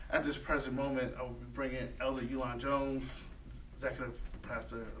At this present moment, I will be bringing Elder Yulon Jones, Executive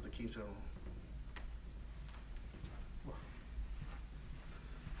Pastor of the King's Hill.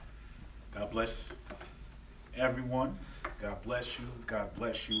 God bless everyone. God bless you. God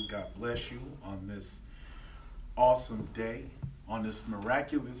bless you. God bless you on this awesome day, on this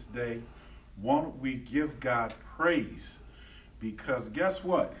miraculous day. Won't we give God praise? Because guess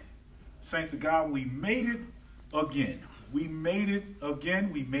what? Saints of God, we made it again. We made it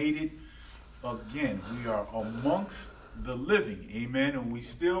again. We made it again. We are amongst the living. Amen. And we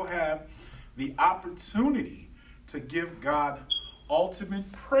still have the opportunity to give God ultimate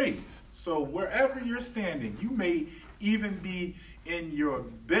praise. So wherever you're standing, you may even be in your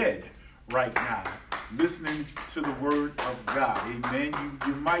bed right now, listening to the word of God. Amen.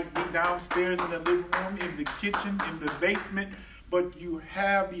 You might be downstairs in the living room, in the kitchen, in the basement, but you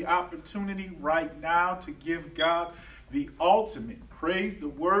have the opportunity right now to give God the ultimate praise. The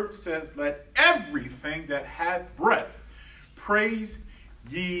word says, let everything that hath breath praise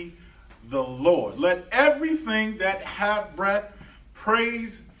ye the Lord. Let everything that hath breath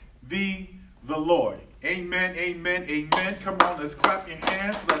praise thee the Lord. Amen, amen, amen. Come on, let's clap your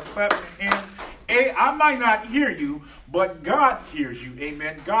hands. Let's clap your hands. I might not hear you, but God hears you.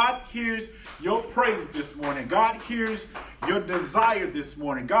 Amen. God hears your praise this morning. God hears your desire this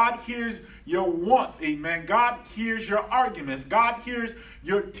morning. God hears your wants. Amen. God hears your arguments. God hears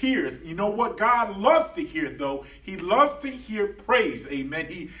your tears. You know what God loves to hear, though? He loves to hear praise.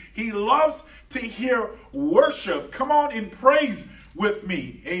 Amen. He loves to hear worship. Come on and praise with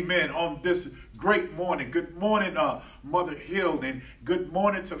me. Amen. On this great morning. Good morning, Mother Hill, and good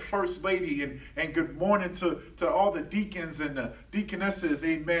morning to First Lady, and good morning to all the deacons and the deaconesses.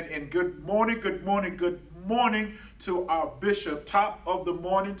 Amen. And good morning to our bishop, top of the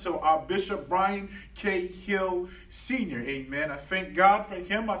morning, to our Bishop Brian K. Hill Sr. Amen. I thank God for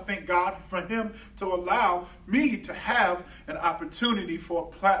him. I thank God for him to allow me to have an opportunity for a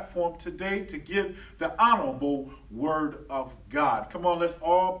platform today to give the honorable word of God. Come on, let's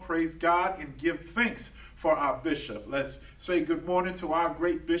all praise God and give thanks for our bishop. Let's say good morning to our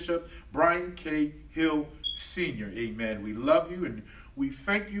great Bishop Brian K. Hill Sr. Amen. We love you and we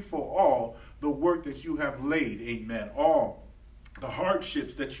thank you for all the work that you have laid. Amen. All the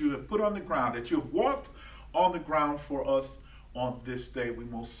hardships that you have put on the ground, that you have walked on the ground for us on this day. We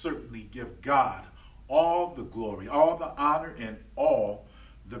most certainly give God all the glory, all the honor, and all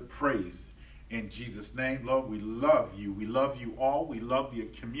the praise. In Jesus' name, Lord, we love you. We love you all. We love the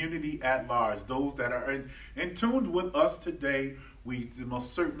community at large. Those that are in tune with us today, we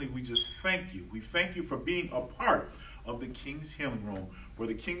just thank you. We thank you for being a part of the King's Healing Room, where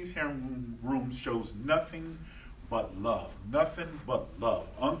the King's Healing Room shows nothing but love. Nothing but love.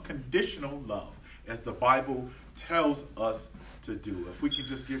 Unconditional love, as the Bible tells us to do. If we can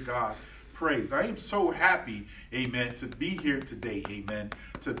just give God praise. I am so happy, amen, to be here today, amen,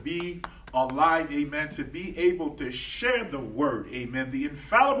 to be alive, amen, to be able to share the word, amen, the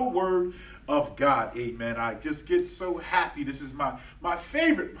infallible word of God, amen. I just get so happy. This is my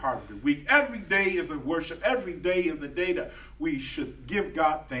favorite part of the week. Every day is a worship. Every day is a day that we should give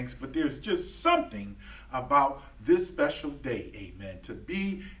God thanks, but there's just something about this special day, amen, to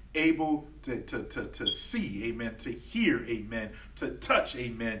be able to see, amen, to hear, amen, to touch,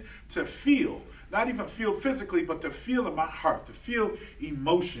 amen, to feel, not even feel physically, but to feel in my heart, to feel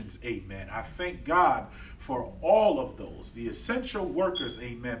emotions, amen. I thank God for all of those, the essential workers,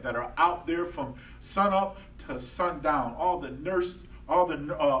 amen, that are out there from sun up to sundown, all the nurses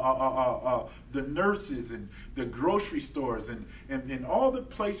and the grocery stores and all the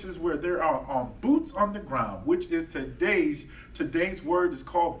places where there are boots on the ground, which is today's word is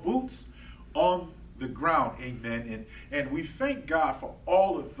called boots on the ground, amen. And we thank God for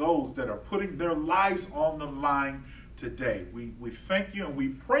all of those that are putting their lives on the line today. We thank you and we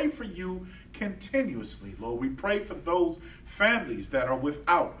pray for you continuously, Lord. We pray for those families that are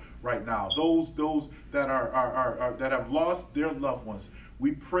without right now, those that are that have lost their loved ones.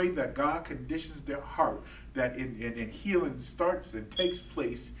 We pray that God conditions their heart, that in healing starts and takes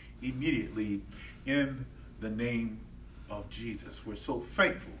place immediately in the name of Jesus. We're so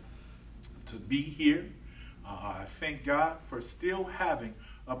thankful to be here. I thank God for still having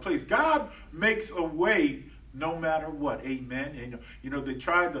a place. God makes a way no matter what, amen. And they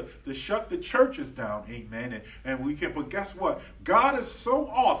tried to shut the churches down, amen. And we can, but guess what? God is so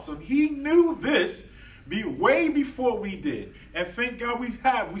awesome. He knew this way before we did. And thank God we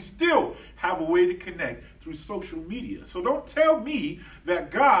still have a way to connect through social media. So don't tell me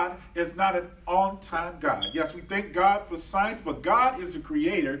that God is not an on-time God. Yes, we thank God for science, but God is the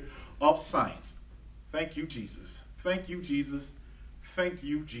creator of science. Thank you, Jesus. Thank you, Jesus. Thank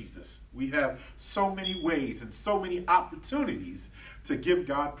you, Jesus. We have so many ways and so many opportunities to give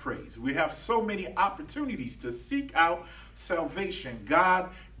God praise. We have so many opportunities to seek out salvation. God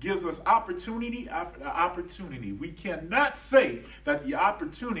gives us opportunity after opportunity. We cannot say that the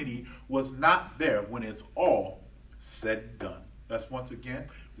opportunity was not there when it's all said and done. That's once again,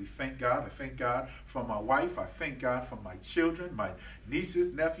 we thank God. I thank God for my wife. I thank God for my children, my nieces,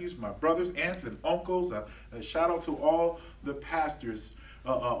 nephews, my brothers, aunts, and uncles. A shout out to all the pastors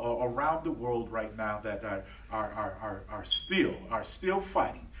around the world right now that are still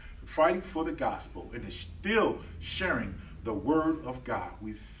fighting for the gospel and is still sharing the word of God.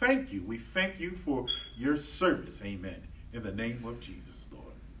 We thank you. We thank you for your service. Amen. In the name of Jesus,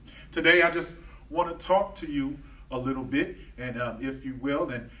 Lord. Today, I just want to talk to you a little bit, and if you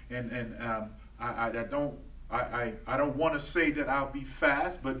will, I don't want to say that I'll be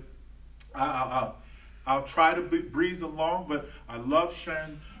fast, but I'll try to breeze along. But I love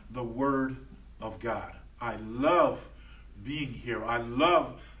sharing the word of God. I love being here. I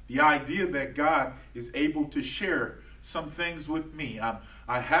love the idea that God is able to share some things with me. I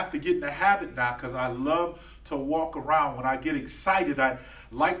have to get in the habit now because I love to walk around. When I get excited, I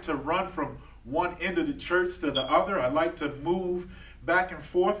like to run from one end of the church to the other. I like to move back and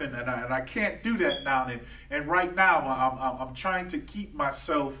forth, and I can't do that now. And right now, I'm trying to keep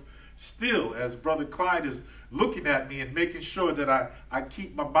myself still as Brother Clyde is looking at me and making sure that I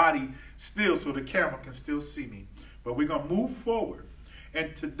keep my body still so the camera can still see me. But we're going to move forward.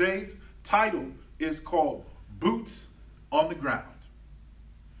 And today's title is called Boots on the Ground.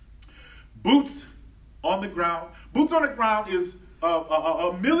 Boots on the ground. Boots on the ground is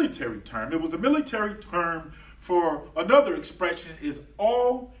a military term. It was a military term for another expression is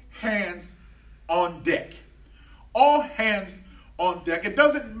all hands on deck. All hands on deck. It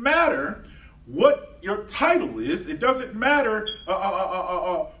doesn't matter what your title is. It doesn't matter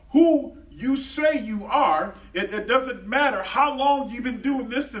who you say you are. It doesn't matter how long you've been doing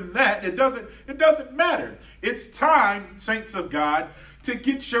this and that. It doesn't matter. It's time, saints of God, to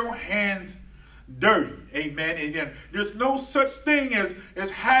get your hands dirty. Amen. And there's no such thing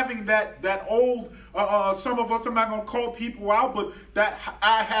as having that old, some of us, I'm not going to call people out, but that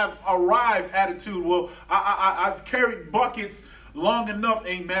I have arrived attitude. Well, I've carried buckets long enough.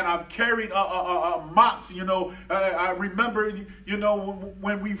 Amen. I've carried mops. I remember,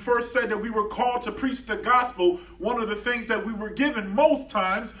 when we first said that we were called to preach the gospel, one of the things that we were given most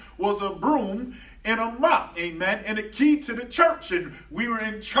times was a broom and a mop, amen, and a key to the church. And we were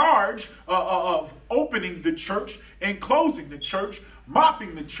in charge of opening the church and closing the church,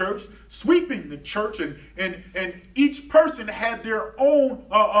 mopping the church, sweeping the church, and each person had their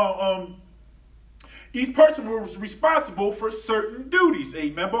own, each person was responsible for certain duties,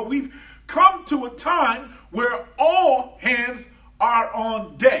 amen. But we've come to a time where all hands are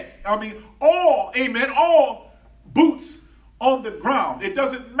on deck. I mean, all boots on the ground. It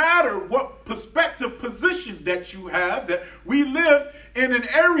doesn't matter what perspective position that you have, that we live in an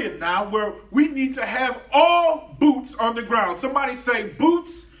area now where we need to have all boots on the ground. Somebody say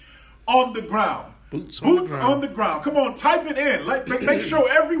boots on the ground. Boots on the ground. Come on, type it in. Make sure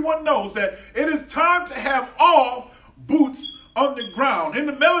everyone knows that it is time to have all boots on the ground. In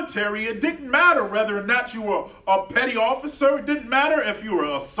the military, it didn't matter whether or not you were a petty officer. It didn't matter if you were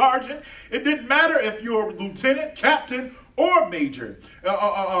a sergeant. It didn't matter if you were a lieutenant, captain, or major.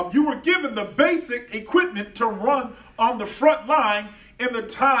 You were given the basic equipment to run on the front line in the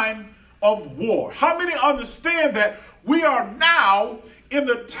time of war. How many understand that we are now in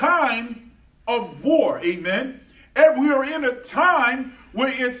the time of war? Amen. And we are in a time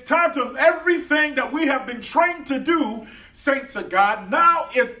where it's time to everything that we have been trained to do, saints of God, now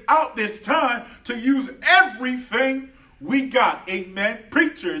is out this time to use everything we got. Amen.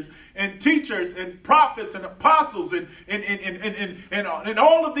 Preachers and teachers and prophets and apostles and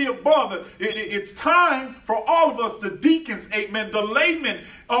all of the above. It's time for all of us, the deacons, amen, the laymen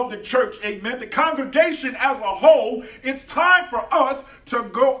of the church, amen, the congregation as a whole. It's time for us to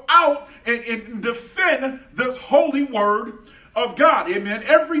go out and defend this holy word of God. Amen.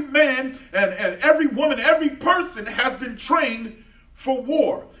 Every man and every woman, every person has been trained for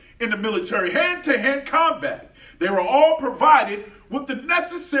war in the military, hand-to-hand combat. They were all provided with the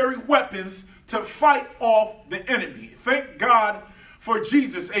necessary weapons to fight off the enemy. Thank God for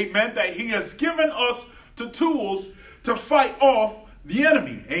Jesus, amen, that he has given us the tools to fight off the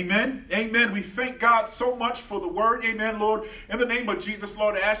enemy. Amen. Amen. We thank God so much for the word. Amen, Lord. In the name of Jesus,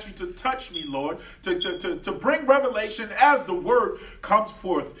 Lord, I ask you to touch me, Lord, to bring revelation as the word comes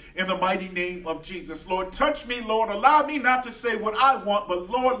forth in the mighty name of Jesus. Lord, touch me, Lord. Allow me not to say what I want,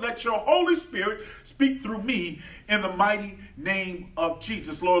 but Lord, let your Holy Spirit speak through me in the mighty name of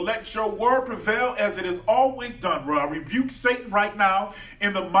Jesus. Lord, let your word prevail as it is always done. Lord, I rebuke Satan right now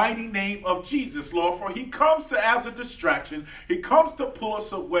in the mighty name of Jesus, Lord, for he comes to as a distraction. He comes to pull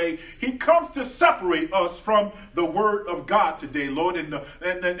us away. He comes to separate us from the word of God today, Lord. And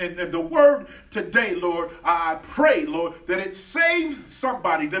the word today, Lord, I pray, Lord, that it saves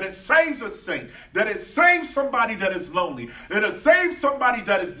somebody, that it saves a saint, that it saves somebody that is lonely, that it saves somebody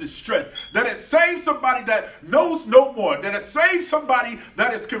that is distressed, that it saves somebody that knows no more, that it saves somebody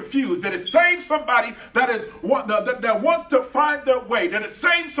that is confused, that it saves somebody that is that wants to find their way, that it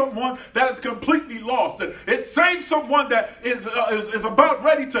saves someone that is completely lost, that it saves someone that is about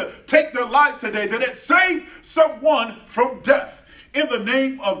ready to take their life today, that it saves someone from death. In the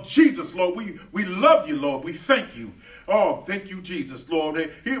name of Jesus, Lord, we love you, Lord. We thank you. Oh, thank you, Jesus,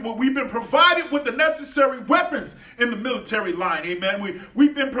 Lord. We've been provided with the necessary weapons in the military line, amen.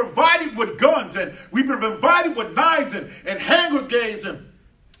 We've been provided with guns, and we've been provided with knives and hand grenades and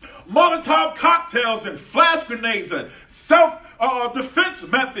Molotov cocktails and flash grenades and self-defense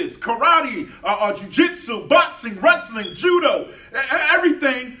methods, karate, jiu-jitsu, boxing, wrestling, judo.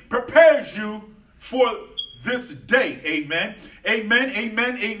 Everything prepares you for this day. Amen. Amen.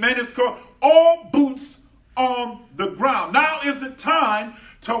 Amen. Amen. It's called All Boots on the Ground. Now is the time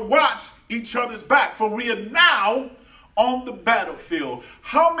to watch each other's back, for we are now on the battlefield.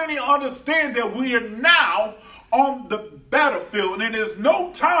 How many understand that we are now on the battlefield, and there's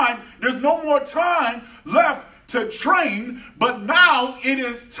no more time left to train, but now it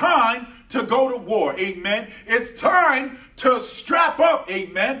is time to go to war. Amen. It's time to strap up.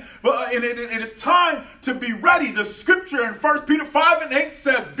 Amen. And it is time to be ready. The scripture in 1 Peter 5:8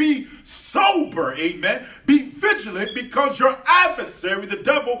 says, be sober. Amen. Be vigilant, because your adversary, the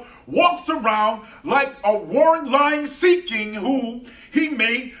devil, walks around like a roaring lion, seeking who he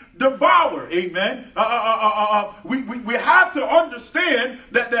may devour. Amen. We have to understand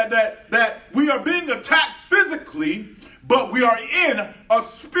that we are being attacked physically, but we are in a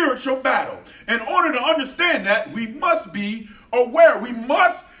spiritual battle. In order to understand that, we must be aware. We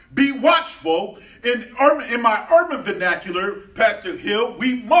must be watchful. In my urban vernacular, Pastor Hill,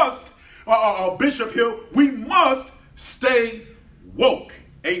 we must, Bishop Hill, we must stay woke.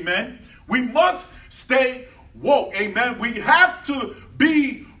 Amen. We must stay woke. Amen. We have to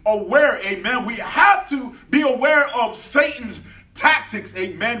be aware. Amen. We have to be aware of Satan's tactics.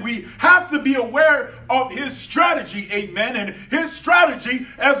 Amen. We have to be aware of his strategy. Amen. And his strategy,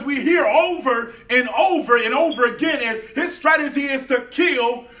 as we hear over and over and over again, is his strategy is to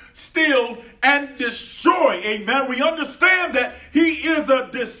kill, steal, and destroy. Amen. We understand that he is a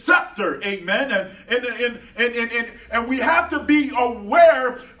deceptor. Amen. And we have to be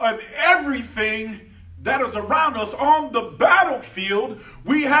aware of everything that is around us. On the battlefield,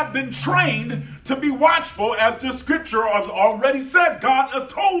 we have been trained to be watchful, as the scripture has already said. God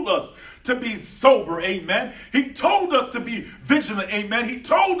has told us to be sober. Amen. He told us to be vigilant. Amen. He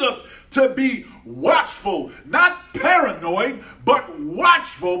told us to be watchful, not paranoid, but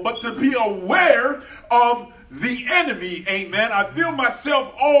watchful, but to be aware of the enemy. Amen. I feel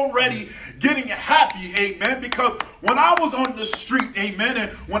myself already getting happy. Amen. Because when I was on the street, amen, and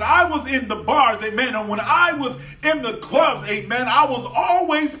when I was in the bars, amen, and when I was in the clubs, amen, I was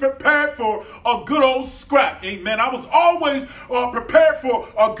always prepared for a good old scrap. Amen. I was always prepared for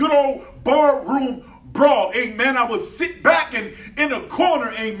a good old bar room brawl. Amen. I would sit back and in a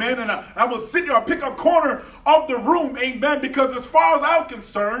corner. Amen. And I would sit there, pick a corner of the room. Amen. Because as far as I'm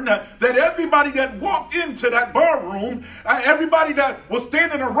concerned, that everybody that walked into that bar room, everybody that was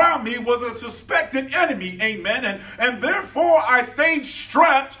standing around me was a suspected enemy. Amen. And therefore I stayed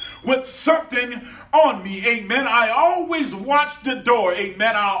strapped with something on me. Amen. I always watched the door.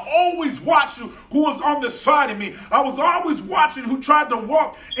 Amen. I always watched who was on the side of me. I was always watching who tried to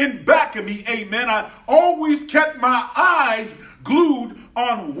walk in back of me. Amen. I always kept my eyes glued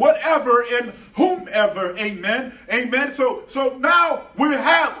on whatever and whomever. Amen. Amen. So now we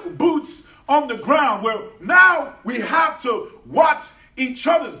have boots on the ground, where now we have to watch each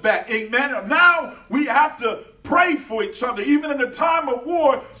other's back. Amen. Now we have to pray for each other. Even in the time of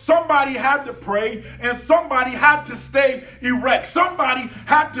war, somebody had to pray and somebody had to stay erect. Somebody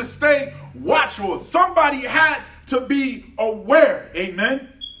had to stay watchful. Somebody had to be aware. Amen.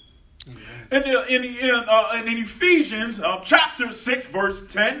 In Ephesians chapter 6, verse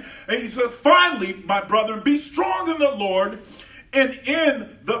 10, and he says, finally, my brethren, be strong in the Lord and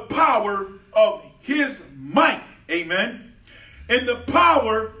in the power of his might. Amen. In the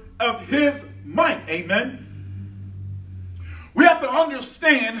power of his might. Amen. We have to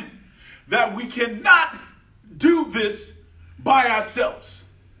understand that we cannot do this by ourselves.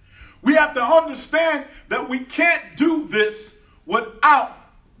 We have to understand that we can't do this without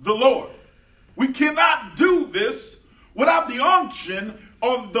the Lord. We cannot do this without the unction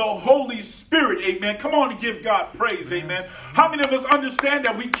of the Holy Spirit. Amen. Come on and give God praise. Amen. How many of us understand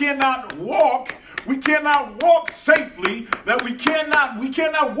that we cannot walk safely, that we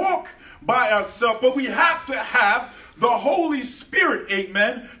cannot walk by ourselves, but we have to have the Holy Spirit,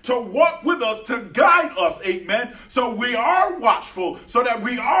 amen, to walk with us, to guide us, amen. So we are watchful, so that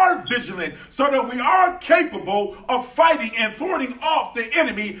we are vigilant, so that we are capable of fighting and thwarting off the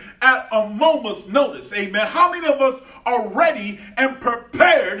enemy at a moment's notice, amen. How many of us are ready and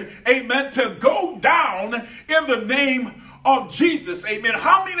prepared, amen, to go down in the name of Jesus, amen?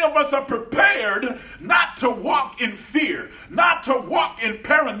 How many of us are prepared not to walk in fear, not to walk in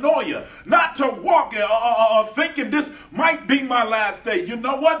paranoia, not to walk thinking this might be my last day? You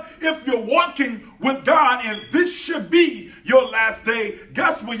know what? If you're walking with God and this should be your last day,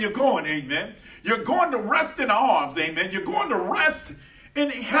 guess where you're going, amen? You're going to rest in arms, amen? You're going to rest in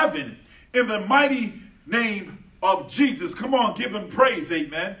heaven in the mighty name of Jesus. Come on, give him praise,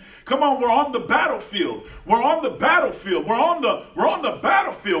 amen. Come on, we're on the battlefield. We're on the battlefield. We're on the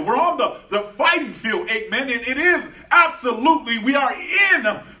battlefield. We're on the fighting field, amen. And it is absolutely, we are in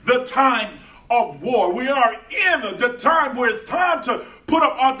the time of war. We are in the time where it's time to put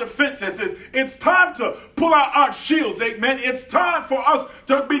up our defenses. It's time to pull out our shields, amen. It's time for us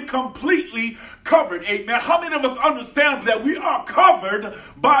to be completely covered, amen. How many of us understand that we are covered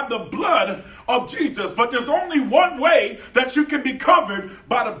by the blood of Jesus? But there's only one way that you can be covered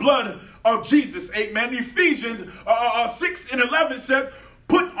by the blood of Jesus, amen. Ephesians 6:11 says,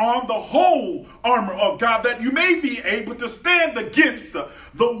 put on the whole armor of God, that you may be able to stand against the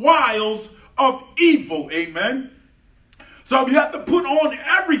wiles of evil, amen. So we have to put on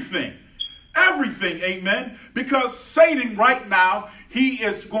everything, amen, because Satan right now, he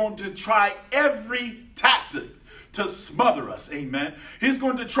is going to try every tactic to smother us, amen. He's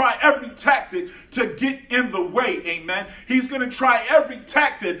going to try every tactic to get in the way, amen. He's going to try every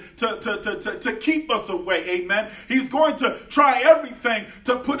tactic to keep us away, amen. He's going to try everything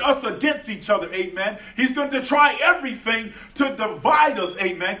to put us against each other, amen. He's going to try everything to divide us,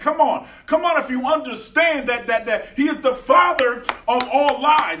 amen. Come on, if you understand that he is the father of all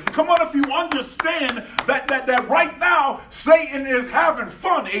lies. Come on, if you understand that right now Satan is having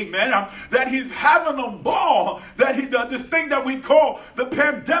fun, amen. That he's having a ball, that this thing that we call the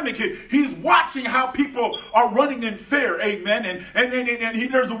pandemic, he's watching how people are running in fear, amen, and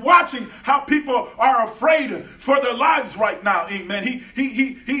there's watching how people are afraid for their lives right now, amen.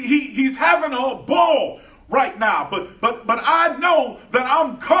 He's having a ball right now, but I know that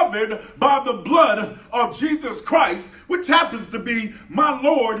I'm covered by the blood of Jesus Christ, which happens to be my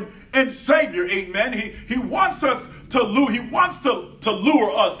Lord and Savior, amen. He wants us to lure. He wants to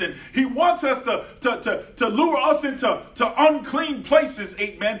lure us, and he wants us to lure us into unclean places,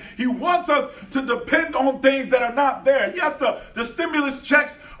 amen. He wants us to depend on things that are not there. Yes, the stimulus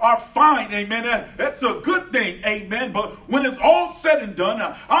checks are fine, amen. That's a good thing, amen. But when it's all said and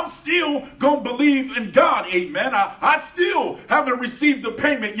done, I'm still going to believe in God, amen. I still haven't received the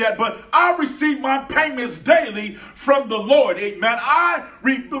payment yet, but I receive my payments daily from the Lord, amen. I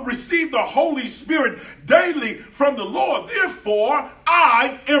receive the Holy Spirit daily from the Lord. Therefore,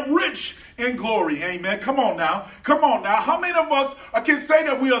 I am rich in glory. Amen. Come on now. How many of us can say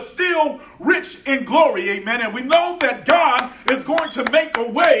that we are still rich in glory? Amen. And we know that God is going to make a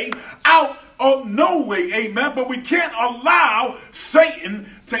way out of no way, amen. But we can't allow Satan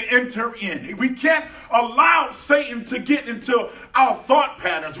to enter in. We can't allow Satan to get into our thought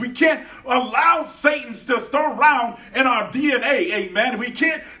patterns. We can't allow Satan to stir around in our DNA, amen. We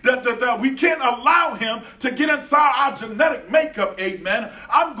can't allow him to get inside our genetic makeup, amen.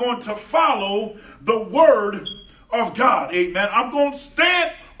 I'm going to follow the word of God, amen. I'm going to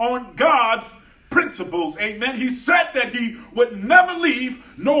stand on God's principles, amen. He said that he would never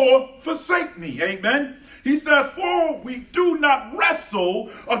leave nor forsake me, amen. He said, for we do not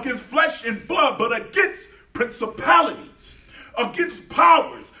wrestle against flesh and blood, but against principalities, against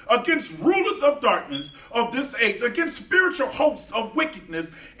powers, against rulers of darkness of this age, against spiritual hosts of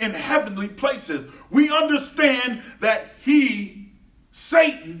wickedness in heavenly places. We understand that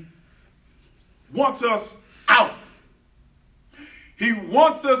Satan, wants us out. He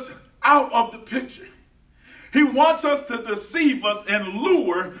wants us out of the picture. He wants us to deceive us and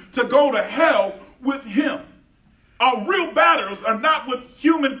lure to go to hell with him. Our real battles are not with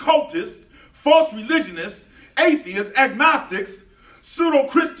human cultists, false religionists, atheists, agnostics,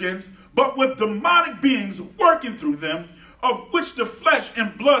 pseudo-Christians, but with demonic beings working through them, of which the flesh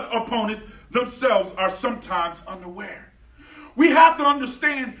and blood opponents themselves are sometimes unaware. We have to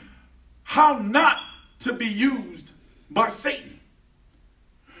understand how not to be used by Satan.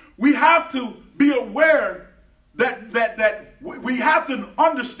 We have to be aware that we have to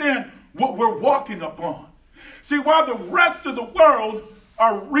understand what we're walking upon. See, while the rest of the world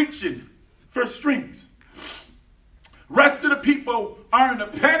are reaching for strings, rest of the people are in a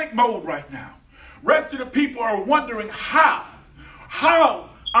panic mode right now. Rest of the people are wondering how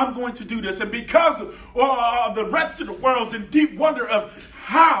I'm going to do this. And because the rest of the world's in deep wonder of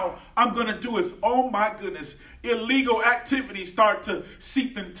how I'm going to do this, oh my goodness, illegal activities start to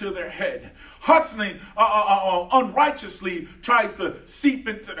seep into their head. Hustling unrighteously tries to seep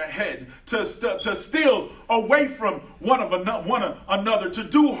into their head, to steal away from one another, to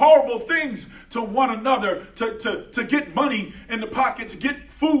do horrible things to one another, to get money in the pocket, to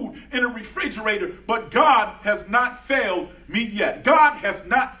get food in the refrigerator. But God has not failed me yet. God has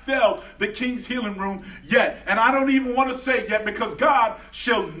not failed the King's Healing Room yet. And I don't even want to say yet, because God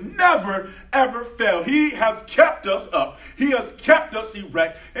shall never, ever fail. He has kept us up. He has kept us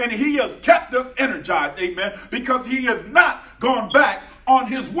erect. And he has kept us energized. Amen. Because he has not gone back on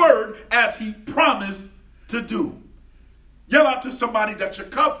his word as he promised to do. Yell out to somebody that you're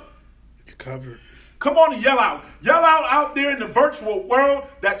covered. You're covered. Come on and yell out. Yell out there in the virtual world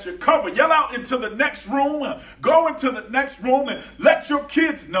that you're covered. Yell out into the next room. Go into the next room and let your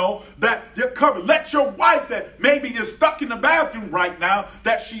kids know that you're covered. Let your wife that maybe is stuck in the bathroom right now,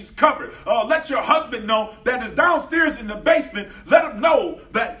 that she's covered. Let your husband know that is downstairs in the basement. Let him know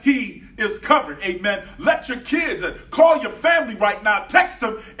that he is covered. Amen. Let your kids call your family right now. Text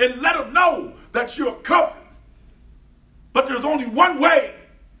them and let them know that you're covered. But there's only one way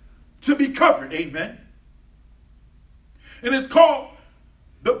to be covered. Amen. And it's called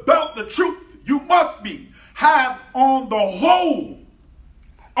the belt, the truth. You must have on the whole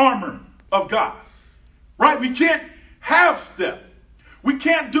armor of God. Right? We can't half step. We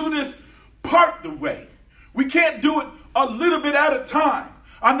can't do this part the way. We can't do it a little bit at a time.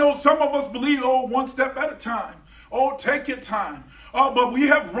 I know some of us believe, one step at a time. Take your time. But we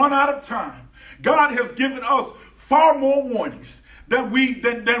have run out of time. God has given us far more warnings than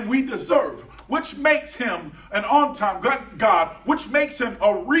we deserve, which makes him an on-time God, which makes him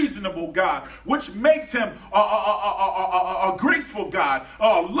a reasonable God, which makes him a graceful God,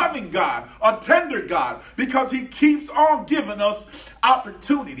 a loving God, a tender God, because he keeps on giving us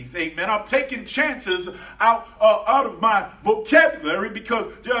opportunities. Amen. I'm taking chances out of my vocabulary, because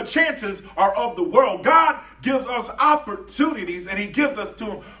chances are of the world. God gives us opportunities, and he gives us to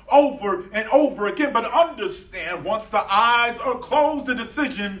them over and over again. But understand, once the eyes are closed, the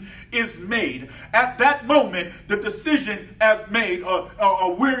decision is made. At that moment, the decision is made.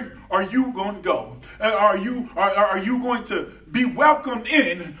 Where are you going to go? Are you going to be welcomed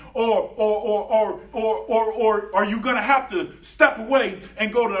in, or are you going to have to step away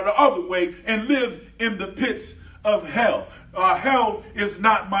and go to the other way and live in the pits of hell? Hell is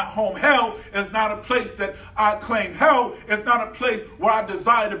not my home. Hell is not a place that I claim. Hell is not a place where I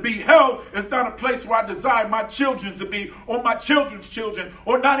desire to be. Hell is not a place where I desire my children to be, or my children's children,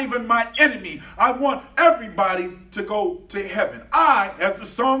 or not even my enemy. I want everybody to go to heaven. As the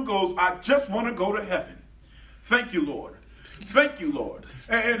song goes, I just want to go to heaven. Thank you, Lord. Thank you, Lord.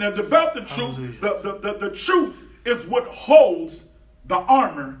 And about the truth, the truth is what holds the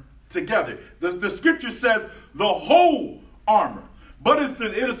armor together. The scripture says the whole armor, but it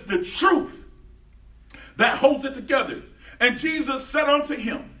is the truth that holds it together. And Jesus said unto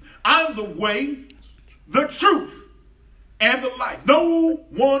him, I'm the way, the truth, and the life. No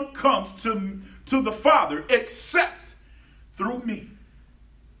one comes to the Father except through me.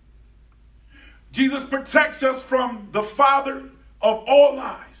 Jesus protects us from the father of all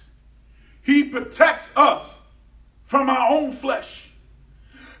lies. He protects us from our own flesh,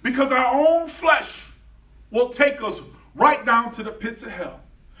 because our own flesh will take us right down to the pits of hell.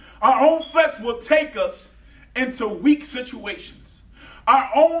 Our own flesh will take us into weak situations. Our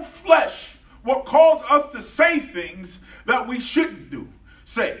own flesh will cause us to say things that we shouldn't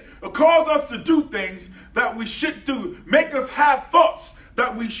say. It'll cause us to do things that we shouldn't do. Make us have thoughts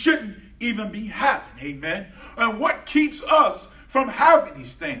that we shouldn't even be having. Amen. And what keeps us from having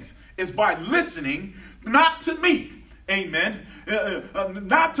these things is by listening, not to me. Amen.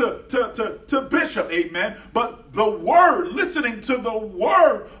 Not to Bishop, amen, but the word, listening to the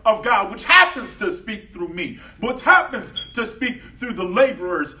word of God, which happens to speak through me, which happens to speak through the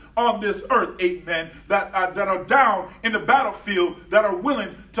laborers on this earth, amen, that are down in the battlefield, that are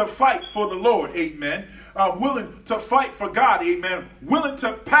willing to fight for the Lord, amen, willing to fight for God, amen, willing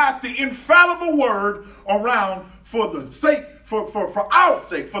to pass the infallible word around for the sake, for our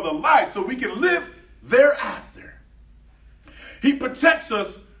sake, for the life, so we can live thereafter. He protects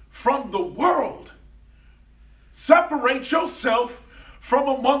us from the world. Separate yourself from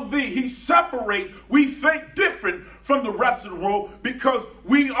among thee. We think different from the rest of the world because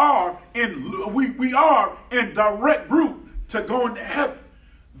we are in direct route to going to heaven.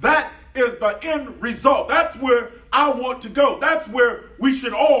 That is the end result. That's where I want to go. That's where we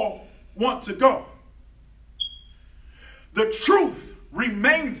should all want to go. The truth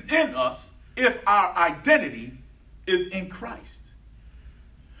remains in us if our identity is in Christ.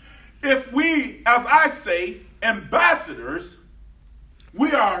 If we, as I say, ambassadors,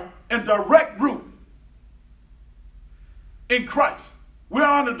 we are in direct route in Christ. We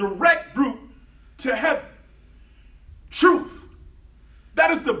are on a direct route to heaven. Truth.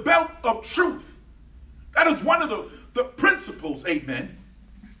 That is the belt of truth. That is one of the principles, amen,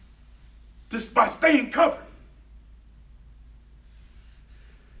 just by staying covered.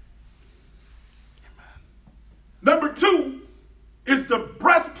 Number 2 is the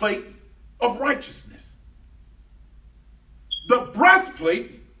breastplate of righteousness. The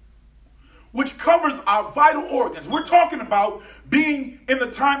breastplate, which covers our vital organs. We're talking about being in the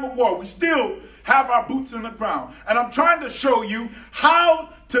time of war. We still have our boots in the ground. And I'm trying to show you how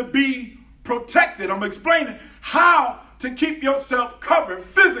to be protected. I'm explaining how to keep yourself covered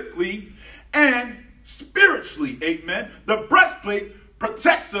physically and spiritually. Amen. The breastplate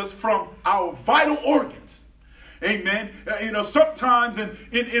protects us from our vital organs. Amen. Sometimes in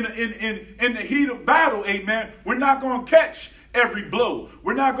the heat of battle, amen, we're not going to catch every blow.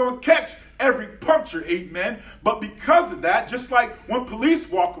 We're not going to catch every puncture, amen. But because of that, just like when police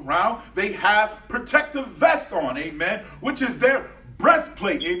walk around, they have protective vest on, amen, which is their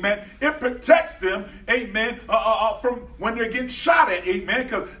breastplate, amen. It protects them, amen, from when they're getting shot at, amen,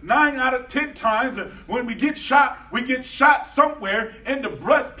 because 9 out of 10 times when we get shot somewhere in the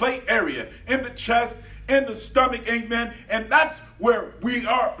breastplate area, in the chest, in the stomach, amen, and that's where we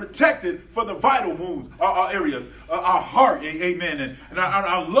are protected for the vital wounds, our areas, our heart, amen, and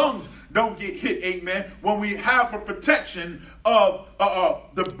our lungs don't get hit, amen, when we have a protection of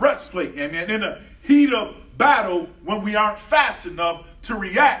the breastplate, amen, in the heat of battle when we aren't fast enough to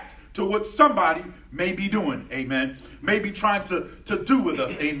react to what somebody may be doing, amen, may be trying to do with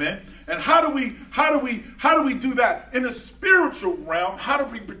us, amen. And how do we do that in the spiritual realm? How do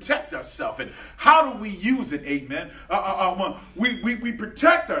we protect ourselves, and how do we use it, amen? We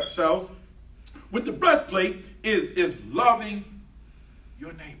protect ourselves with the breastplate is loving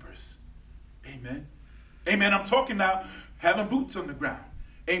your neighbors, amen. Amen. I'm talking now having boots on the ground.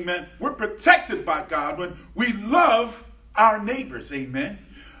 Amen. We're protected by God when we love our neighbors. Amen.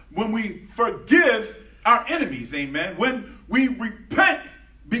 When we forgive our enemies. Amen. When we repent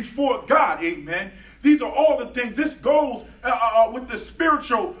before God. Amen. These are all the things. This goes with the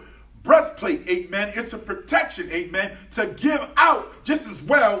spiritual breastplate. Amen. It's a protection. Amen. To give out just as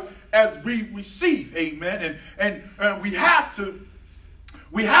well as we receive. Amen. And we have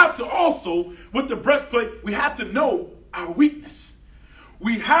to also, with the breastplate, we have to know our weakness.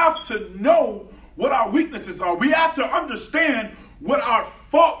 We have to know what our weaknesses are. We have to understand what our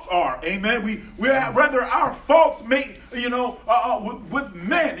faults are. Amen. Whether our faults may, with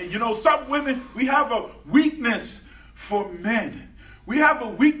men. Some women, we have a weakness for men. We have a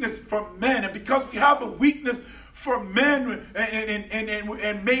weakness for men. And because we have a weakness for men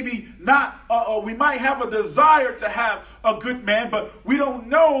and maybe not, we might have a desire to have a good man, but we don't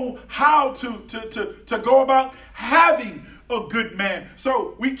know how to go about having a good man.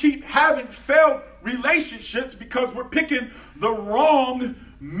 So we keep having failed relationships because we're picking the wrong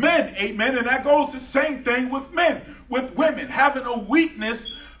men. Amen. And that goes the same thing with men, with women, having a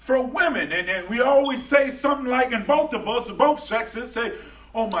weakness for women. And we always say something like, in both of us, both sexes say,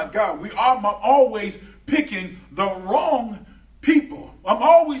 oh my God, we are always picking the wrong people. I'm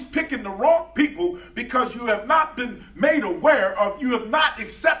always picking the wrong people because you have not been made aware of, you have not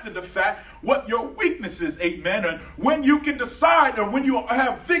accepted the fact what your weakness is, amen. And when you can decide, or when you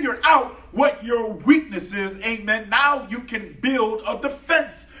have figured out what your weakness is, amen, now you can build a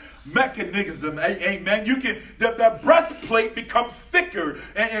defense mechanism, amen. You can, the breastplate becomes thicker,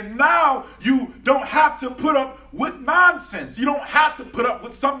 and now you don't have to put up with nonsense. You don't have to put up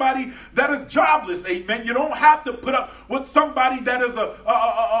with somebody that is jobless, amen. You don't have to put up with somebody that is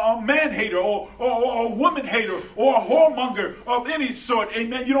a man hater or a woman hater or a whoremonger of any sort,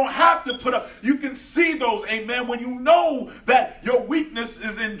 amen. You don't have to put up, you can see those, amen. When you know that your weakness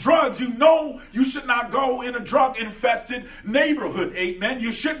is in drugs, you know you should not go in a drug infested neighborhood, amen.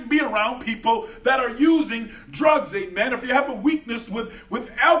 You shouldn't be around people that are using drugs, amen. If you have a weakness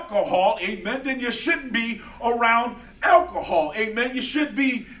with alcohol, amen, then you shouldn't be around alcohol. Amen. You should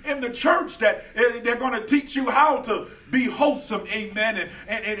be in the church that they're going to teach you how to be wholesome. Amen.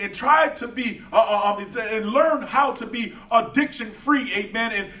 And try to be and learn how to be addiction free.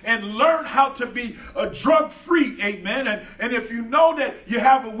 Amen. And learn how to be drug free. Amen. And if you know that you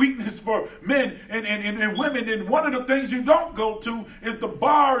have a weakness for men and women, then one of the things you don't go to is the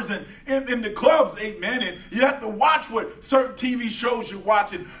bars and in the clubs. Amen. And you have to watch what certain TV shows you're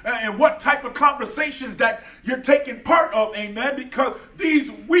watching and what type of conversations that you're taking part of. Amen. Because these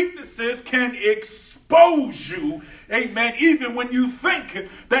weaknesses can expose you. Amen. Even when you think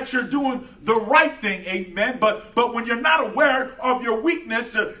that you're doing the right thing. Amen. But when you're not aware of your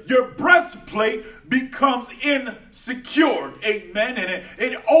weakness, your breastplate becomes insecure. Amen. And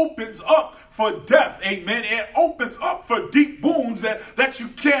it opens up for death. Amen. It opens up for deep wounds that you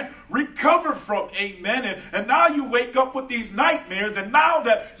can't recover from. Amen. And now you wake up with these nightmares, and now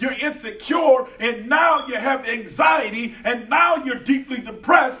that you're insecure, and now you have anxiety, and now you're deeply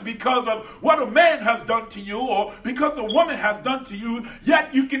depressed because of what a man has done to you or because a woman has done to you,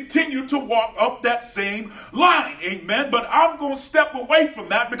 yet you continue to walk up that same line. Amen. But I'm going to step away from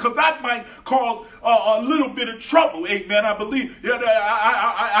that because that might cause a little bit of trouble. Amen. I believe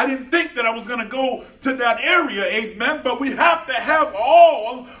I didn't think that I was going to go to that area. Amen. But we have to have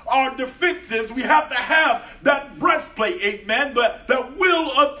all our defenses. We have to have that breastplate. Amen. But that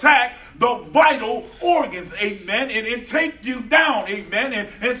will attack the vital organs. Amen. And take you down. Amen.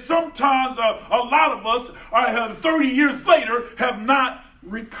 And sometimes a lot of us 30 years later have not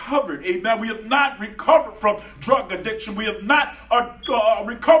recovered. Amen. We have not recovered from drug addiction. We have not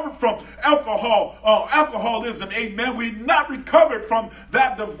recovered from alcoholism. Amen. We've not recovered from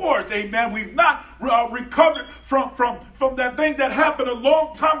that divorce. Amen. We've not recovered from that thing that happened a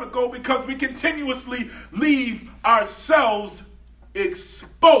long time ago because we continuously leave ourselves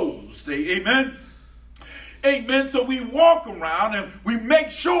exposed. Amen. Amen. So we walk around and we make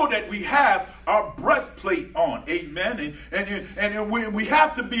sure that we have our breastplate on. Amen. And we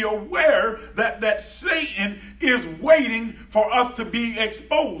have to be aware that Satan is waiting for us to be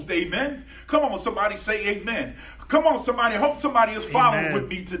exposed. Amen. Come on, somebody say amen. Come on, somebody. I hope somebody is following with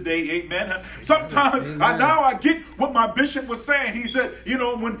me today. Amen. Sometimes now I get what my bishop was saying. He said,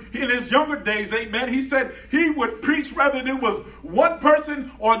 when in his younger days, amen, he said he would preach whether it was one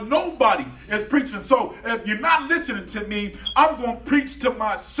person or nobody is preaching. So if you're not listening to me, I'm going to preach to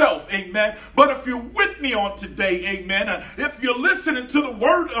myself. Amen. But if you're with me on today, amen, if you're listening to the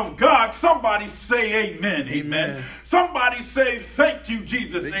word of God, somebody say amen. Amen. Somebody say thank you,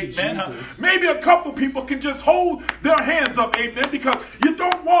 Jesus. Thank amen. You, Jesus. Maybe a couple people can just hold their hands up, amen, because you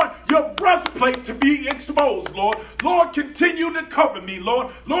don't want your breastplate to be exposed, Lord. Lord, continue to cover me,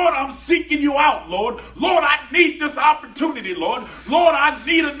 Lord. Lord, I'm seeking you out, Lord. Lord, I need this opportunity, Lord. Lord, I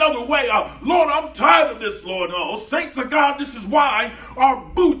need another way. Lord, I'm tired of this, Lord. Oh, saints of God, this is why our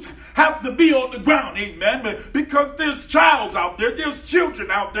boots have to be on the ground, amen, because there's childs out there, there's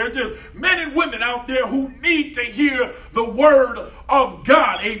children out there, there's men and women out there who need to hear the word of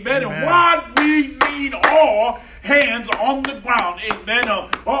God, amen. And why we need all hands on the ground, amen.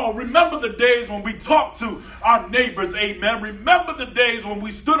 Remember the days when we talked to our neighbors, amen. Remember the days when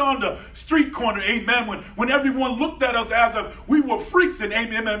we stood on the street corner, amen, when everyone looked at us as if we were freaks, and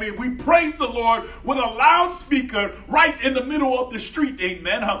amen, I mean, we praised the Lord with a loudspeaker right in the middle of the street,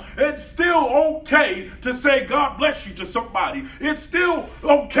 amen. It's still okay to say God bless you to somebody. It's still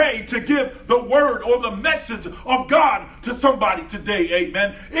okay to give the word or the message of God to somebody today,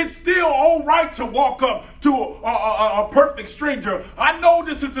 amen. It's still all right to walk up to a perfect stranger. I know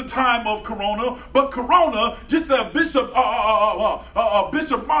this is the time of Corona, but Corona, just Bishop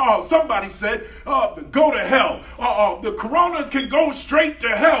somebody said, go to hell. The Corona can go straight to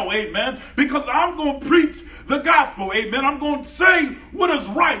hell, amen, because I'm going to preach the gospel, amen. I'm going to say what is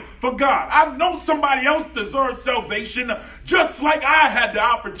right for God. I know somebody else deserves salvation just like I had the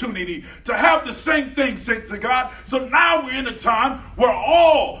opportunity to have the same thing, saints of God. So now we're in a time where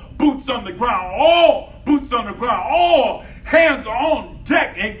all boots on the ground, all boots on the ground, all hands are on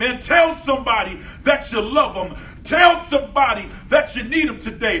deck, amen. Tell somebody that you love them. Tell somebody that you need them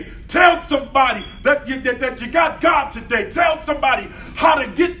today. Tell somebody that you got God today. Tell somebody how to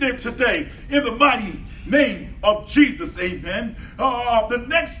get there today in the mighty name of Jesus, amen. The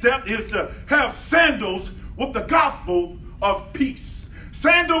next step is to have sandals with the gospel of peace.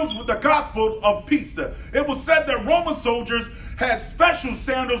 Sandals with the gospel of peace. It was said that Roman soldiers had special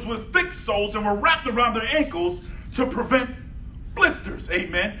sandals with thick soles and were wrapped around their ankles to prevent blisters,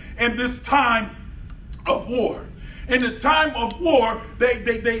 amen, in this time of war. in this time of war, they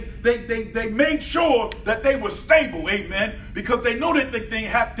made sure that they were stable, amen, because they know that they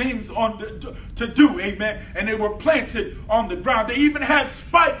had things to do, amen, and they were planted on the ground. They even had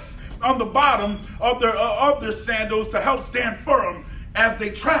spikes on the bottom of their sandals to help stand firm as they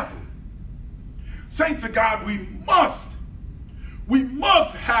traveled. Saints of God, we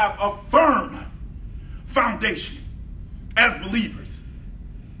must have a firm foundation as believers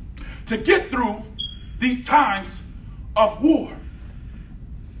to get through these times of war.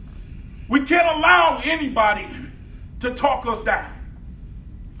 We can't allow anybody to talk us down.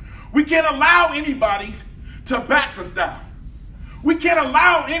 We can't allow anybody to back us down. We can't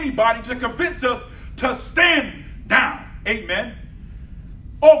allow anybody to convince us to stand down. Amen.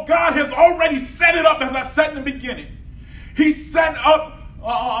 Oh, God has already set it up, as I said in the beginning. He set up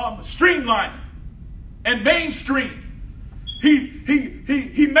streamlining and mainstream.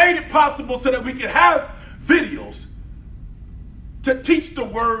 He made it possible so that we could have videos to teach the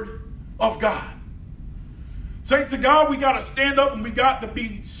word of God. Saints of God, we got to stand up and we got to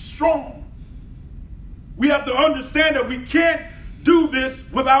be strong. We have to understand that we can't do this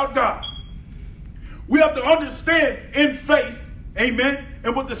without God. We have to understand in faith, amen,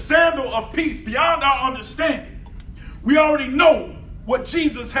 and with the sandal of peace beyond our understanding. We already know what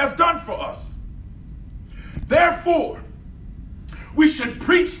Jesus has done for us. Therefore, we should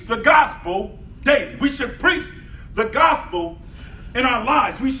preach the gospel daily. We should preach the gospel in our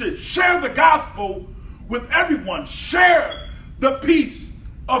lives. We should share the gospel with everyone. Share the peace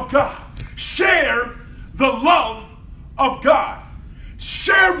of God. Share the love of God.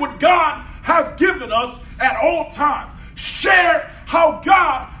 Share what God has given us at all times. Share how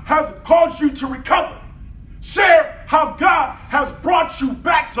God has caused you to recover. Share how God has brought you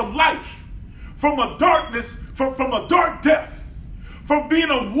back to life from a darkness, from a dark death. From being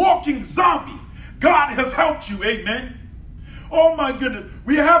a walking zombie, God has helped you, amen. Oh my goodness,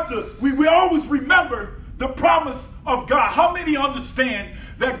 we always remember the promise of God. How many understand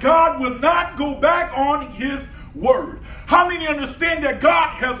that God will not go back on his word? How many understand that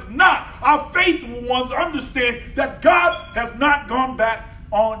God has not, our faithful ones understand that God has not gone back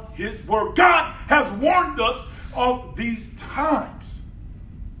on his word? God has warned us of these times.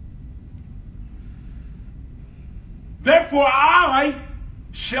 Therefore, I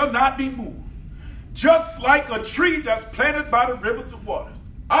shall not be moved. Just like a tree that's planted by the rivers of waters,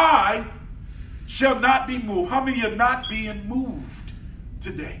 I shall not be moved. How many are not being moved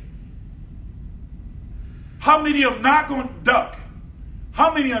today? How many are not going to duck?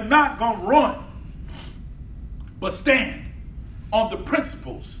 How many are not going to run? But stand on the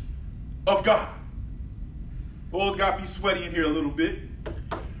principles of God. Oh, it's got me sweaty in here a little bit.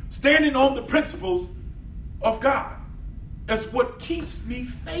 Standing on the principles of God. That's what keeps me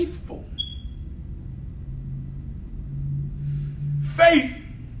faithful. Faith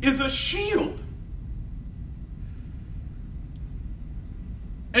is a shield.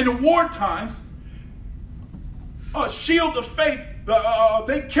 In the war times, a shield of faith,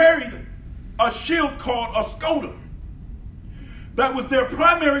 they carried a shield called a scotum. That was their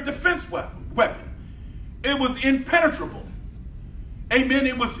primary defense weapon. It was impenetrable. Amen.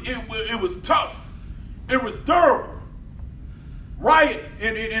 It was tough. It was durable. Riot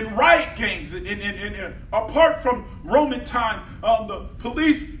in riot gangs, apart from Roman time, the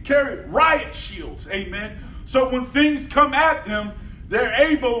police carried riot shields, amen. So when things come at them, they're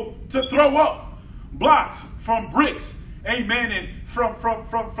able to throw up blocks from bricks, amen, and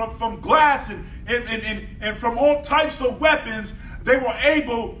from glass and from all types of weapons. They're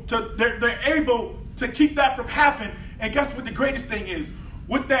able to keep that from happening. And guess what the greatest thing is?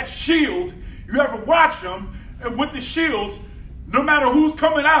 With that shield, you ever watch them, and with the shields, no matter who's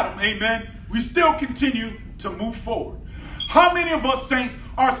coming at them, amen, we still continue to move forward. How many of us saints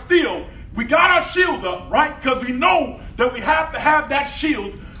are still, we got our shield up, right? Because we know that we have to have that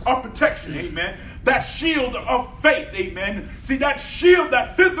shield of protection, amen. That shield of faith, amen. See, that shield,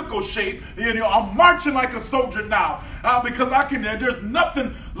 that physical shape, I'm marching like a soldier now because there's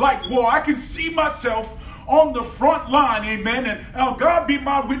nothing like war. I can see myself on the front line, amen, and God be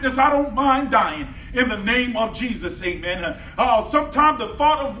my witness, I don't mind dying in the name of Jesus, amen. Sometimes the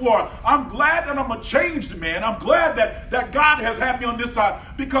thought of war, I'm glad that I'm a changed man. I'm glad that God has had me on this side,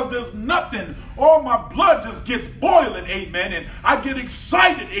 because there's nothing, all my blood just gets boiling, amen, and I get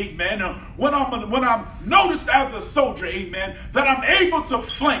excited, amen, when I'm noticed as a soldier, amen, that I'm able to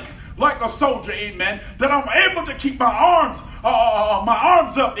flank like a soldier, amen, that I'm able to keep my arms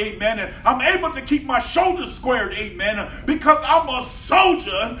up, amen, and I'm able to keep my shoulders squared, amen, because I'm a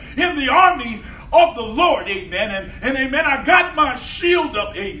soldier in the army of the Lord, amen. And amen, I got my shield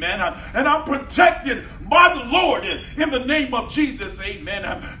up, amen. And I'm protected by the Lord in the name of Jesus,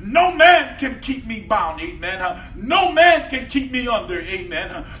 amen. No man can keep me bound, amen. No man can keep me under,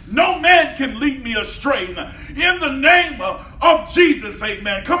 amen. No man can lead me astray in the name of Jesus,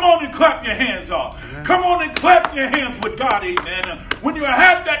 amen. Come on and clap your hands off. Amen. Come on and clap your hands with God, amen. When you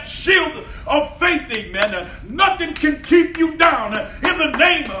have that shield of faith, amen, nothing can keep you down in the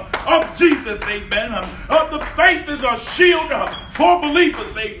name of Jesus, amen. The faith is a shield for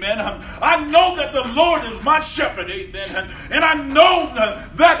believers, amen. I know that the Lord is my shepherd, amen. And I know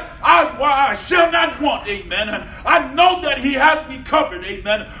that I shall not want, amen. I know that he has me covered,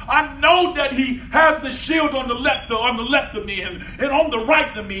 amen. I know that he has the shield on the left of me and on the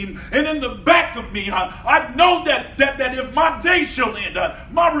right of me and in the back of me. I know that if my day shall end,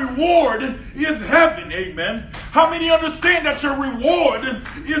 my reward is heaven, amen. How many understand that your reward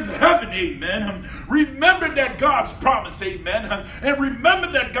is heaven, amen? Remember that God's promise, amen. And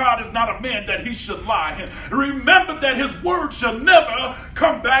remember that God is not a man that he should lie. Remember that his word shall never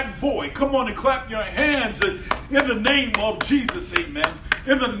come back void. Come on and clap your hands in the name of Jesus, amen.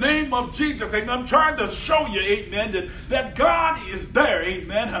 In the name of Jesus, amen. I'm trying to show you, amen, that God is there,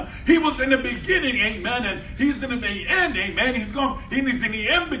 amen. He was in the beginning, amen, and he's in the end, amen. He's in the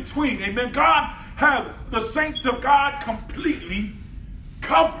in-between, amen. God has the saints of God completely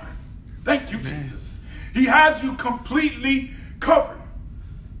covered. Thank you, amen. Jesus. He has you completely covered.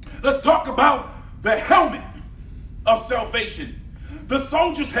 Let's talk about the helmet of salvation. The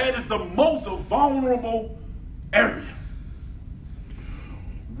soldier's head is the most vulnerable area.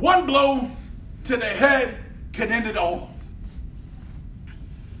 One blow to the head can end it all.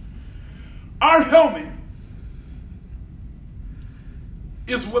 Our helmet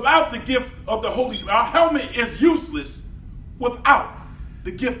is without the gift of the Holy Spirit. Our helmet is useless without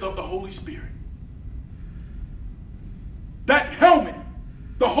the gift of the Holy Spirit. That helmet,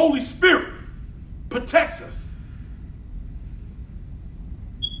 the Holy Spirit, protects us.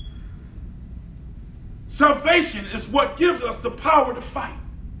 Salvation is what gives us the power to fight.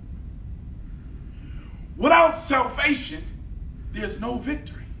 Without salvation, there's no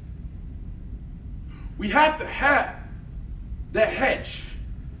victory. We have to have that hedge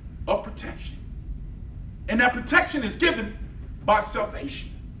of protection. And that protection is given by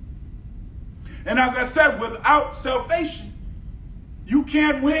salvation. And as I said, without salvation, you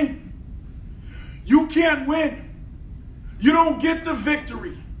can't win. You can't win. You don't get the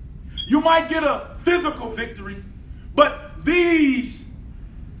victory. You might get a physical victory, but these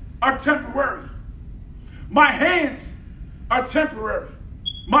are temporary. My hands are temporary.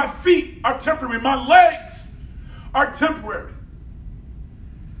 My feet are temporary. My legs are temporary.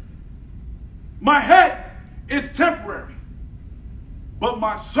 My head is temporary. But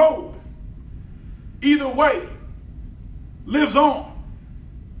my soul, either way, lives on.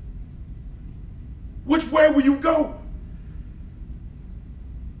 Which way will you go?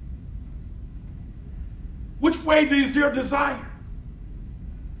 Which way is your desire?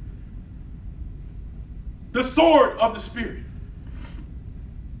 The sword of the Spirit.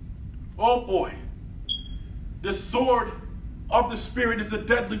 Oh boy. The sword of the Spirit is a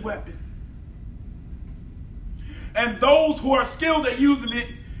deadly weapon. And those who are skilled at using it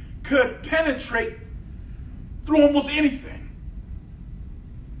could penetrate through almost anything.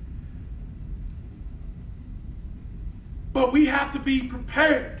 But we have to be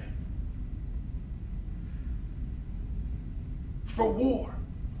prepared for war.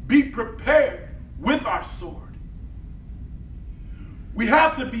 Be prepared with our sword. We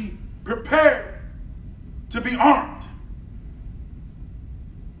have to be prepared to be armed.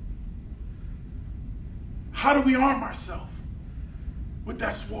 How do we arm ourselves? With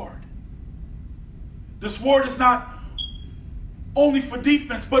that sword. The sword is not only for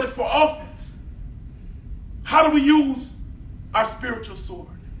defense, but it's for offense. How do we use our spiritual sword?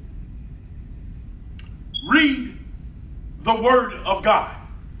 Read the Word of God.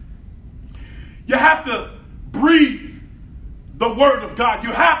 You have to breathe the Word of God.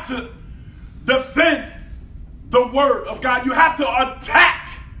 You have to defend the Word of God. You have to attack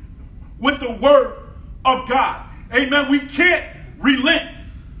with the Word of God. Amen. We can't relent.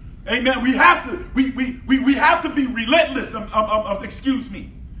 Amen. We have to be relentless. Excuse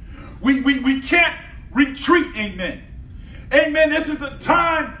me. We can't retreat. Amen. Amen. This is the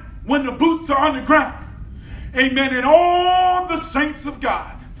time when the boots are on the ground. Amen. And all the saints of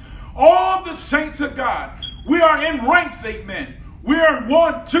God, all the saints of God, we are in ranks. Amen. We are in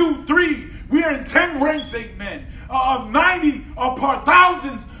 1, 2, 3. We are in 10 ranks. Amen. 90 upon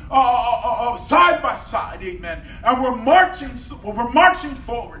thousands side by side, amen. And we're marching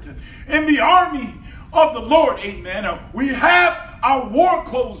forward in the army of the Lord, amen. We have our war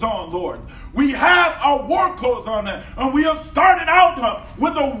clothes on, Lord. We have our war clothes on, and we have started out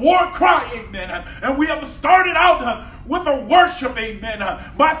with a war cry, amen. And we have started out with a worship, amen,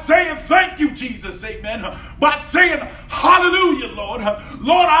 by saying thank you, Jesus, amen, by saying hallelujah, Lord.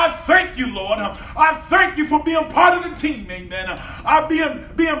 Lord, I thank you, Lord. I thank you for being part of the team, amen. I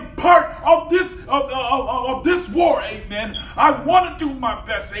being part of this war, amen. I want to do my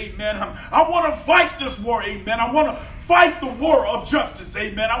best, amen. I want to fight this war, amen. I want to fight the war of justice,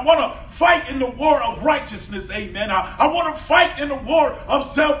 amen. I want to fight in the war of righteousness, amen. I want to fight in the war of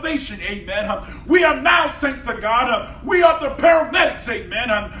salvation, amen. We are now, saints of God, we are the paramedics,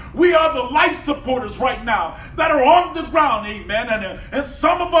 amen. We are the life supporters right now that are on the ground, amen. And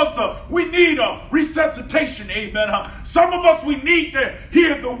some of us, we need a resuscitation, amen. Some of us, we need to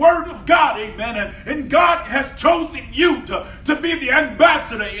hear the word of God, amen. And God has chosen you to be the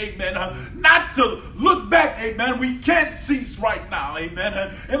ambassador, amen. Not to look back, amen. We can't cease right now,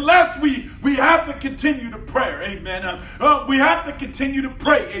 amen. Unless we have to continue to pray, amen. We have to continue to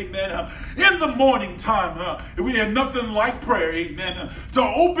pray, amen. In the morning time, we have nothing like prayer, amen. To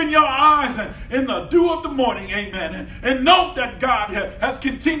open your eyes in the dew of the morning, amen. And note that God has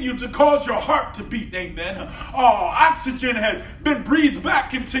continued to cause your heart to beat, amen. Oxygen has been breathed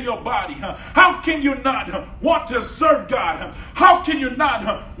back into your body. How can you not want to serve God? How can you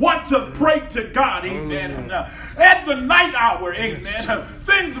not want to pray to God, amen. At the night hour, amen.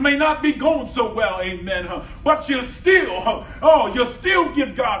 Things may not be going so well, amen. But you still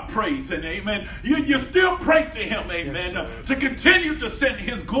give God praise, and amen. You still pray to him, amen. To continue to send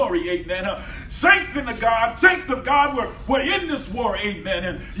his glory, amen. Saints of God, we're in this war, amen.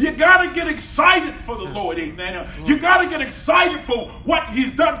 And you got to get excited for the Lord, amen. You got to get excited for what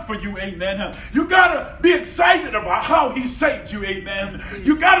he's done for you, amen. You got to be excited about how he saved you, amen.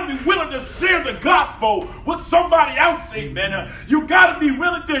 You got to be willing to share the gospel with somebody else, amen. You got to be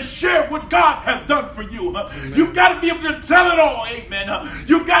willing to share what God has done for you. You got to be able to tell it all, amen.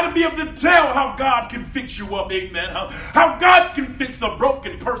 You got to be able to tell how God can fix you up, amen. How God can fix a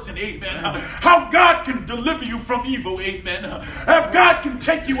broken person, amen. How God can deliver you from evil, amen. How God can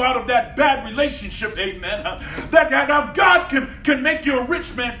take you out of that bad relationship, amen. That how God can make you a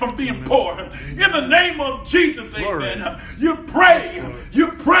rich man from being poor. In the name of Jesus, amen. You pray,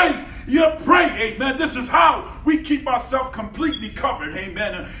 amen. This is how we keep ourselves completely covered,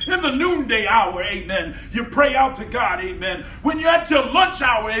 amen. In the noonday hour, amen, you pray out to God, amen. When you're at your lunch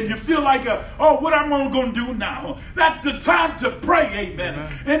hour and you feel like, what am I going to do now? That's the time to pray, amen.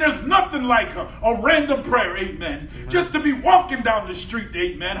 And there's nothing like a random prayer, amen. Just to be walking down the street,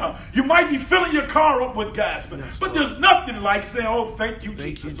 amen. You might be filling your car up with gas, but there's nothing like saying, thank you,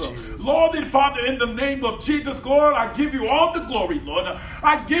 Jesus. Lord and Father, in the name of Jesus, Lord, I give you all the glory, Lord.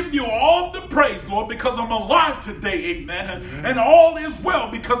 I give you all the praise, Lord, because I'm alive today, amen. And all is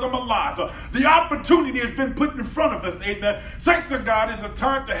well because I'm alive. The opportunity has been put in front of us, amen. Saints of God, it's a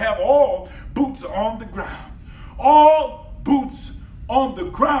time to have all boots on the ground. All boots on the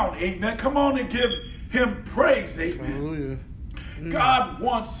ground, amen. Come on and give him praise, amen. Hallelujah. God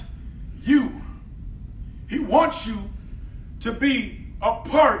wants you. He wants you to be a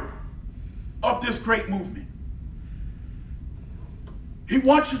part of this great movement. He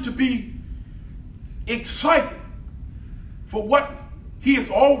wants you to be excited for what he is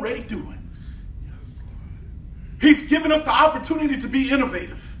already doing. He's given us the opportunity to be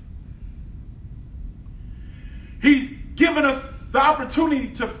innovative. He's given us the opportunity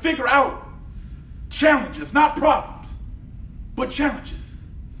to figure out challenges, not problems, but challenges.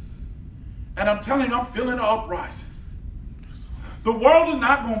 And I'm telling you, I'm feeling an uprising. The world is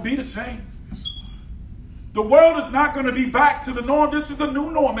not going to be the same. The world is not going to be back to the norm. This is the new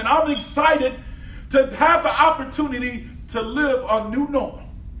norm. And I'm excited to have the opportunity to live a new norm.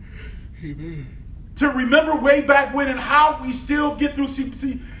 Amen. To remember way back when and how we still get through.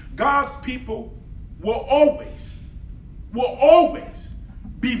 See, God's people will always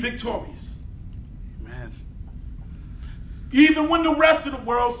be victorious. Amen. Even when the rest of the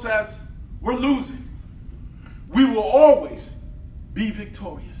world says we're losing, we will always be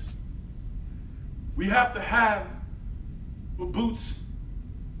victorious. We have to have the boots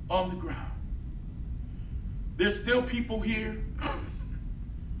on the ground. There's still people here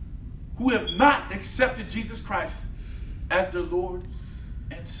who have not accepted Jesus Christ as their Lord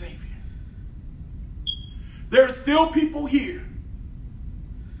and Savior. There are still people here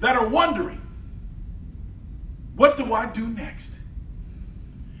that are wondering, what do I do next?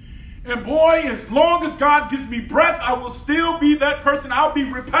 And boy, as long as God gives me breath, I will still be that person. I'll be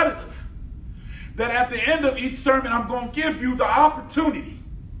repetitive. That at the end of each sermon, I'm going to give you the opportunity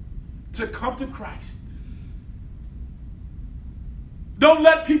to come to Christ. Don't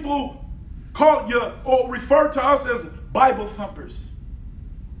let people call you or refer to us as Bible thumpers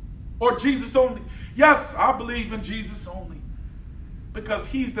or Jesus only. Yes, I believe in Jesus only because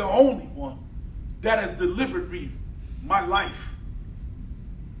he's the only one that has delivered me my life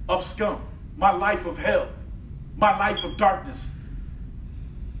of scum, my life of hell, my life of darkness,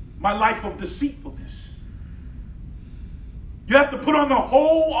 my life of deceitfulness. You have to put on the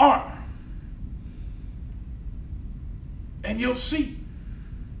whole armor, and you'll see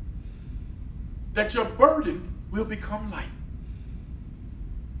that your burden will become light.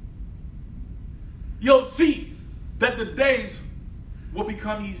 You'll see that the days will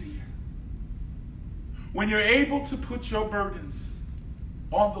become easier. When you're able to put your burdens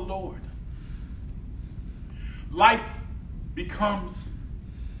on the Lord, life becomes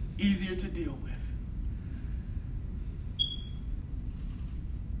easier to deal with.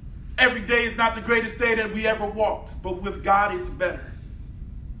 Every day is not the greatest day that we ever walked, but with God it's better.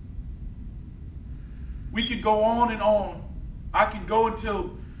 We could go on and on. I can go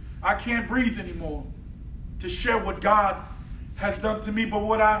until I can't breathe anymore to share what God has done to me. But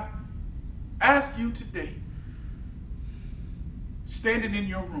what I ask you today, standing in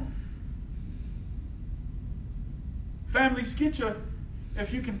your room, families,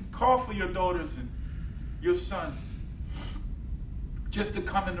 if you can call for your daughters and your sons just to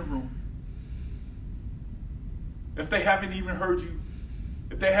come in the room. If they haven't even heard you,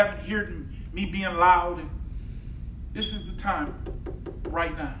 if they haven't heard me being loud, and this is the time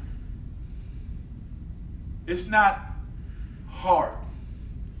right now. It's not hard.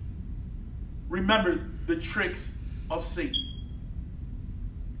 Remember the tricks of Satan.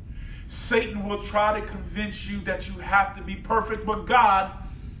 Satan will try to convince you that you have to be perfect, but God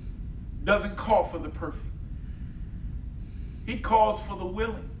doesn't call for the perfect. He calls for the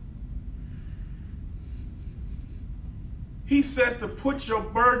willing. He says to put your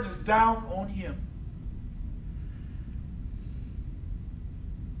burdens down on him.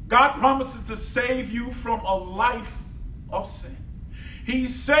 God promises to save you from a life of sin. He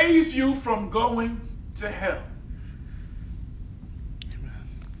saves you from going to hell. Amen.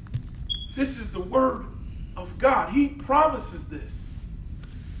 This is the word of God. He promises this.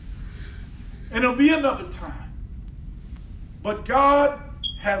 And it'll be another time. But God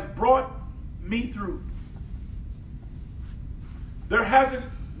has brought me through. There hasn't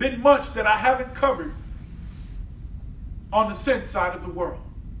been much that I haven't covered on the sin side of the world.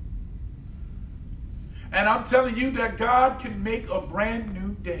 And I'm telling you that God can make a brand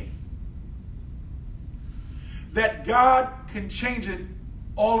new day. That God can change it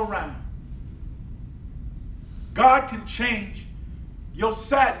all around. God can change your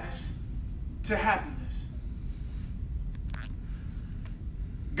sadness to happiness.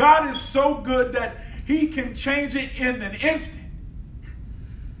 God is so good that he can change it in an instant.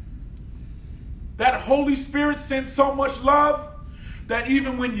 That Holy Spirit sends so much love that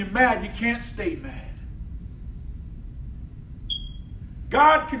even when you're mad, you can't stay mad.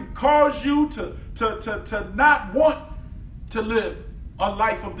 God can cause you to not want to live a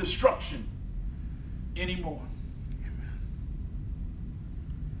life of destruction anymore. Amen.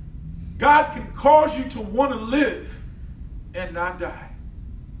 God can cause you to want to live and not die.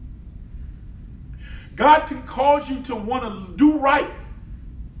 God can cause you to want to do right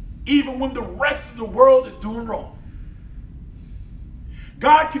even when the rest of the world is doing wrong.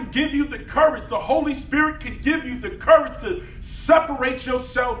 God can give you the courage. The Holy Spirit can give you the courage to separate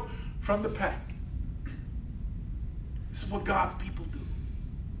yourself from the pack. This is what God's people do.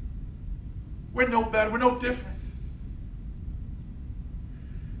 We're no better. We're no different.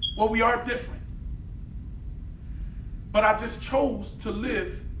 Well, we are different. But I just chose to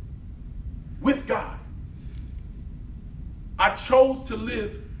live with God. I chose to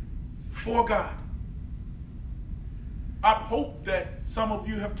live for God. I hope that some of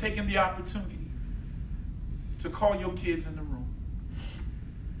you have taken the opportunity to call your kids in the room.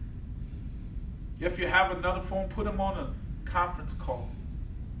 If you have another phone, put them on a conference call.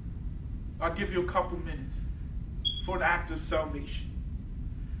 I'll give you a couple minutes for an act of salvation.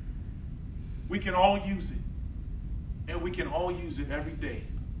 We can all use it, and we can all use it every day.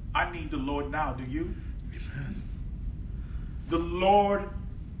 I need the Lord now. Do you? Amen. The Lord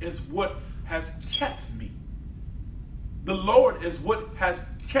is what has kept me. The Lord is what has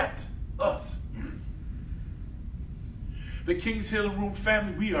kept us. The King's Healing Room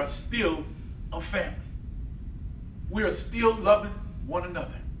family, we are still a family. We are still loving one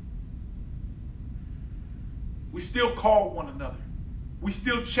another. We still call one another. We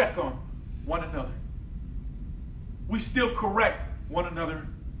still check on one another. We still correct one another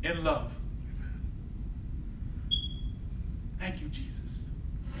in love. Thank you, Jesus.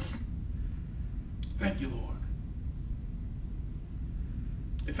 Thank you, Lord.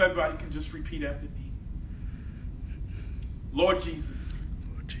 If everybody can just repeat after me. Lord Jesus.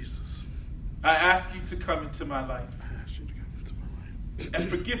 Lord Jesus. I ask you to come into my life. I ask you to come into my life. And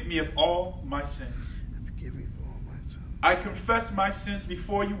forgive me of all my sins. And forgive me for all my sins. I confess my sins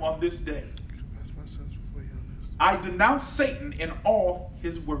before you on this day. I confess my sins before you on this day. I denounce Satan and all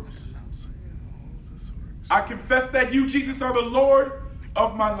his works. I denounce Satan and all of his works. I confess that you, Jesus, are the Lord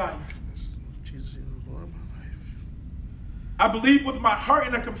of my life. Jesus, you are the Lord of my life. I believe with my heart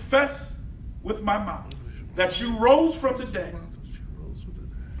and I confess with my mouth that you rose from the dead.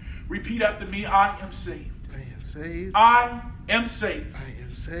 Repeat after me. I am saved. I am saved. I am saved. I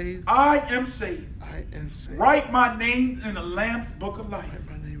am saved. I am saved. I am saved. Write my name in the Lamb's book of life. Write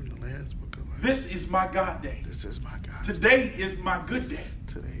my name in the Lamb's book of life. This is my God day. This is my God. Today is my good day.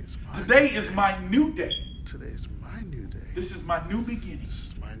 Today Today is my new day. Today is my new day. This is my new beginning. This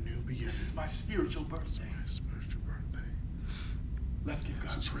is my new beginning. This is my spiritual birthday. My spiritual birthday. Let's give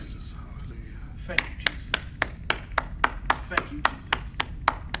God Jesus. praise. Hallelujah. Thank you, Jesus. Thank you, Jesus.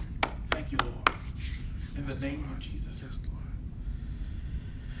 Thank you, Lord. In the name of Jesus. Yes, Lord.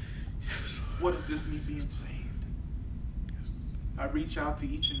 Yes, Lord. What does this mean being saved? Yes. I reach out to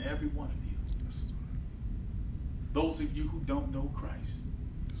each and every one of you. Yes, Lord. Those of you who don't know Christ.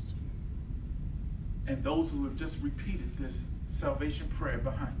 Yes, Lord. And those who have just repeated this salvation prayer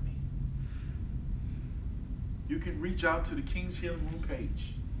behind me. You can reach out to the King's Healing Room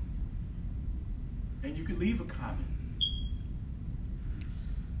page. And you can leave a comment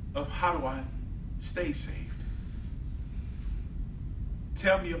of how do I stay saved.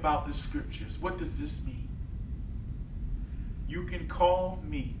 Tell me about the scriptures. What does this mean? You can call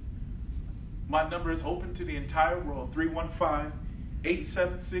me. My number is open to the entire world.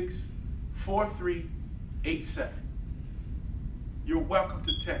 315-876-4387. You're welcome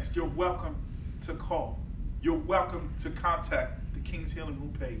to text. You're welcome to call. You're welcome to contact the King's Healing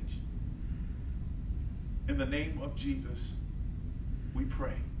Room page. In the name of Jesus, we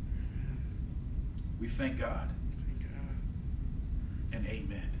pray. Amen. We thank God. Thank God. And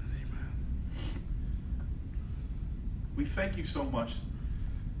amen. And amen. We thank you so much,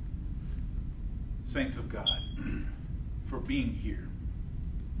 saints of God, for being here.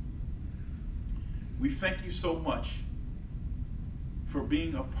 We thank you so much for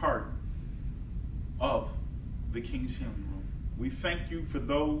being a part of the King's Healing Room. We thank you for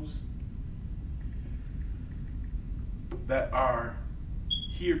those that are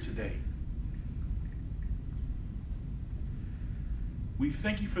here today. We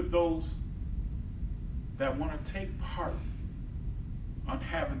thank you for those that want to take part on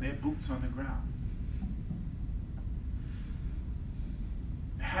having their boots on the ground.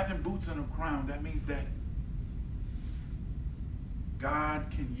 Having boots on the ground, that means that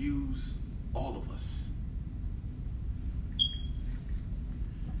God can use all of us.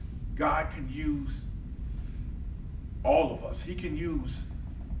 God can use all of us. He can use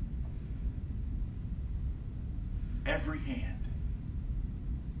every hand.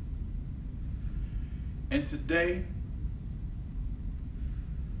 And today,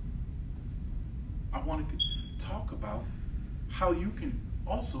 I want to talk about how you can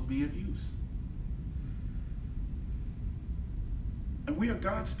also be of use. And we are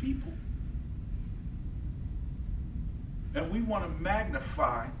God's people. And we want to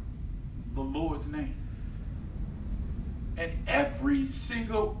magnify the Lord's name. And every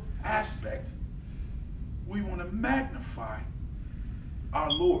single aspect, we want to magnify our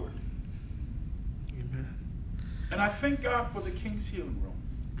Lord. Amen. And I thank God for the King's Healing Room,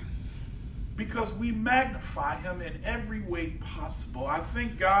 because we magnify him in every way possible. I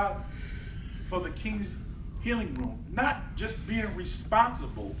thank God for the King's Healing Room, not just being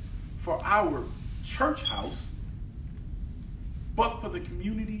responsible for our church house, but for the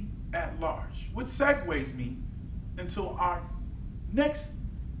community at large, which segues me into our next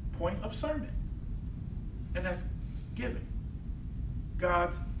point of sermon, and that's giving.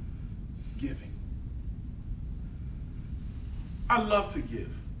 God's giving. I love to give.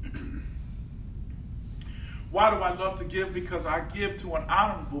 Why do I love to give? Because I give to an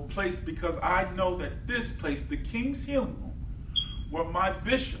honorable place, because I know that this place, the King's Healing Room, where my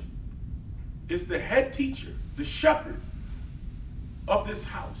bishop is the head teacher, the shepherd of this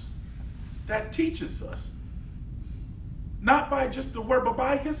house, that teaches us, not by just the word, but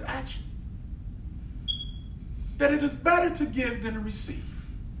by his action, that it is better to give than to receive.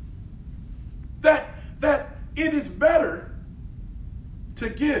 That it is better to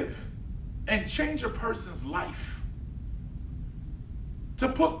give and change a person's life, to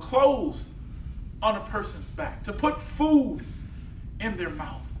put clothes on a person's back, to put food in their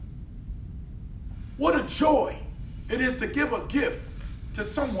mouth. What a joy it is to give a gift to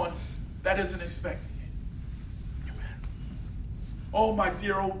someone that isn't expecting it. Amen. Oh, my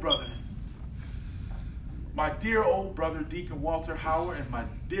dear old brother, Deacon Walter Howard, and my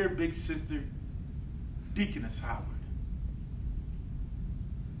dear big sister, Deaconess Howard,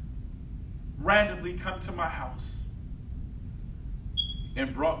 randomly come to my house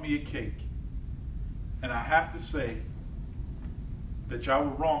and brought me a cake. And I have to say that y'all were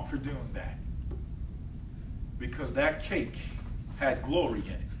wrong for doing that, because that cake had glory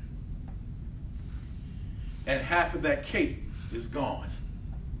in it. And half of that cake is gone.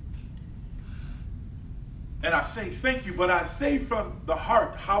 And I say thank you, but I say from the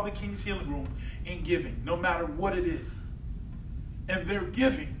heart how the King's Healing Room in giving, no matter what it is. And their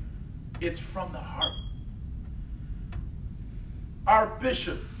giving, it's from the heart. Our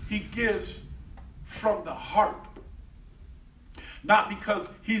bishop, he gives from the heart. Not because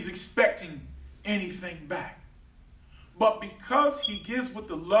he's expecting anything back, but because he gives with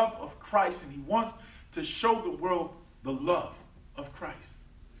the love of Christ, and he wants to show the world the love of Christ.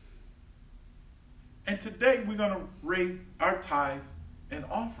 And today we're going to raise our tithes and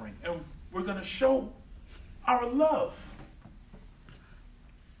offering, and we're going to show our love.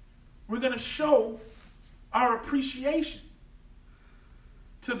 We're going to show our appreciation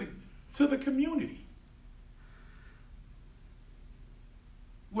to the community.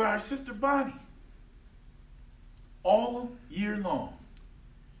 Where our sister Bonnie, all year long,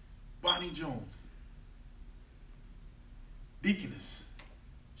 Bonnie Jones, deaconess,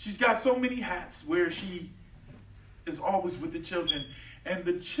 she's got so many hats where she is always with the children, and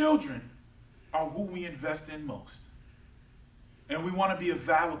the children are who we invest in most. And we want to be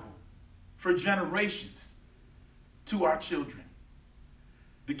available for generations to our children.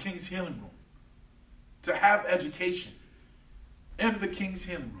 The King's Healing Room, to have education in the King's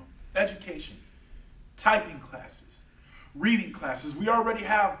Healing Room. Education, typing classes, reading classes. We already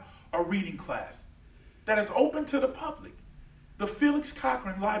have a reading class that is open to the public, the Felix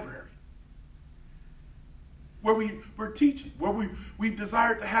Cochran Library, where we're teaching, where we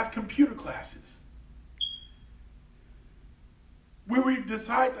desire to have computer classes, where we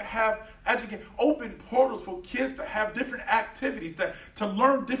decide to have open portals for kids to have different activities, to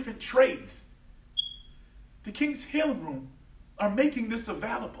learn different trades. The King's Healing Room are making this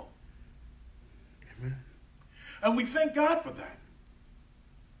available. Amen. And we thank God for that.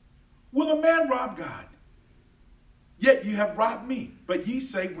 Will a man rob God? Yet you have robbed me. But ye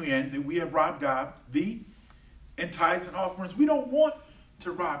say, when that we have robbed God, thee, in tithes and offerings? We don't want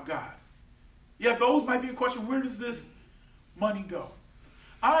to rob God. Yeah, those might be a question. Where does this money go?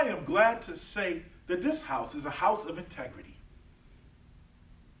 I am glad to say that this house is a house of integrity.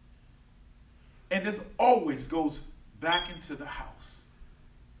 And this always goes back into the house.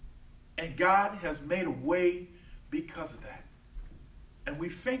 And God has made a way because of that. And we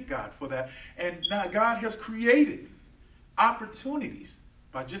thank God for that. And now God has created opportunities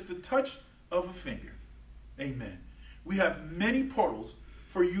by just a touch of a finger. Amen. We have many portals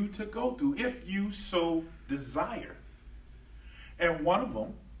for you to go through if you so desire. And one of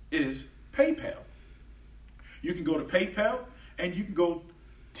them is PayPal. You can go to PayPal and you can go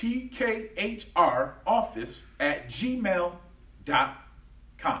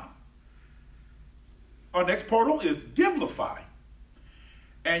tkhroffice@gmail.com. Our next portal is Givelify.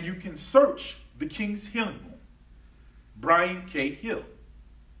 And you can search the King's Healing Room, Brian K. Hill.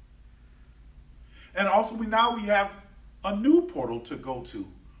 And also we have a new portal to go to,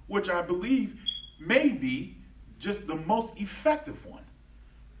 which I believe may be just the most effective one.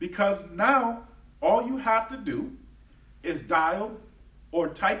 Because now all you have to do is dial or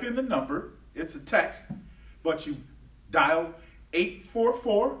type in the number. It's a text, but you dial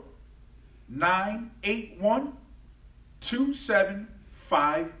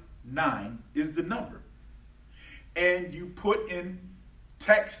 844-981-2759 is the number. And you put in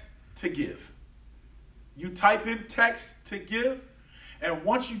text to give. You type in text to give, and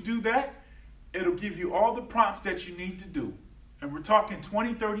once you do that, it'll give you all the prompts that you need to do. And we're talking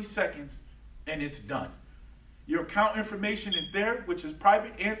 20, 30 seconds, and it's done. Your account information is there, which is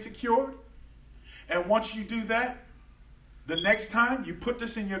private and secured. And once you do that, the next time you put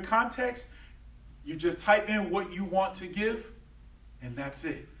this in your contacts, you just type in what you want to give, and that's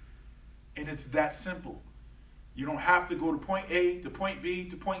it. And it's that simple. You don't have to go to point A, to point B,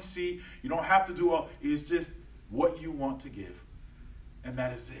 to point C. You don't have to do all. It's just what you want to give. And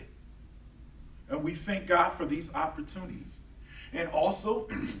that is it. And we thank God for these opportunities. And also,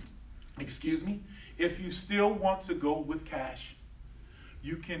 excuse me, if you still want to go with cash,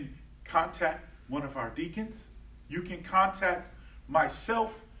 you can contact one of our deacons. You can contact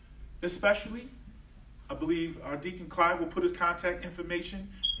myself especially. I believe our Deacon Clyde will put his contact information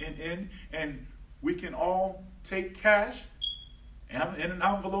in, and we can all take cash in an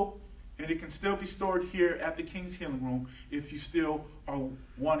envelope, and it can still be stored here at the King's Healing Room if you still are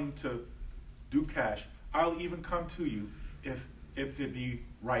wanting to do cash. I'll even come to you if it be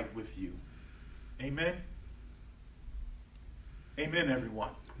right with you. Amen? Amen,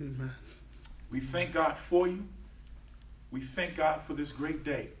 everyone. Amen. We thank God for you. We thank God for this great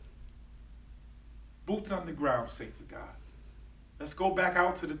day. Boots on the ground, saints of God. Let's go back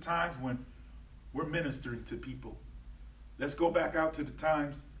out to the times when we're ministering to people. Let's go back out to the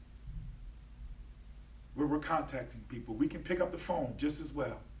times where we're contacting people. We can pick up the phone just as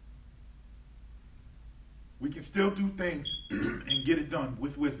well. We can still do things and get it done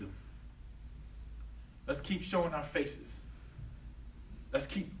with wisdom. Let's keep showing our faces. Let's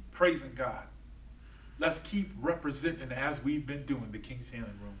keep praising God. Let's keep representing as we've been doing the King's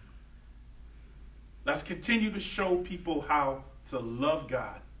Healing Room. Let's continue to show people how to love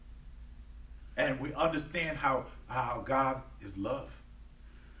God. And we understand how God is love.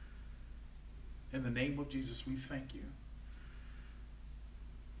 In the name of Jesus, we thank you.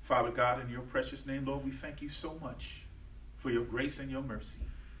 Father God, in your precious name, Lord, we thank you so much for your grace and your mercy.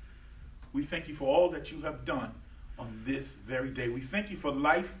 We thank you for all that you have done on this very day. We thank you for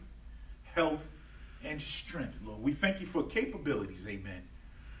life, health, and strength, Lord. We thank you for capabilities, amen.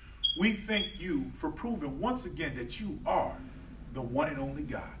 We thank you for proving once again that you are the one and only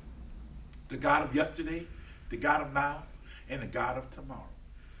God. The God of yesterday, the God of now, and the God of tomorrow.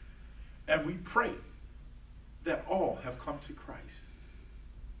 And we pray that all have come to Christ.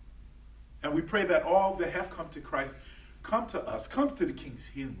 And we pray that all that have come to Christ come to us, come to the King's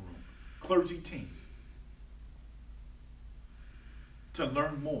Healing Room, clergy team, to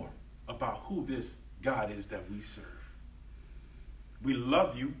learn more about who this God is that we serve. We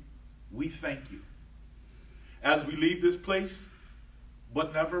love you. We thank you. As we leave this place,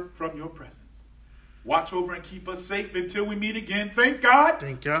 but never from your presence. Watch over and keep us safe until we meet again. Thank God.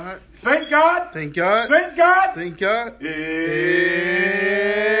 Thank God. Thank God. Thank God. Thank God. Thank God. Amen.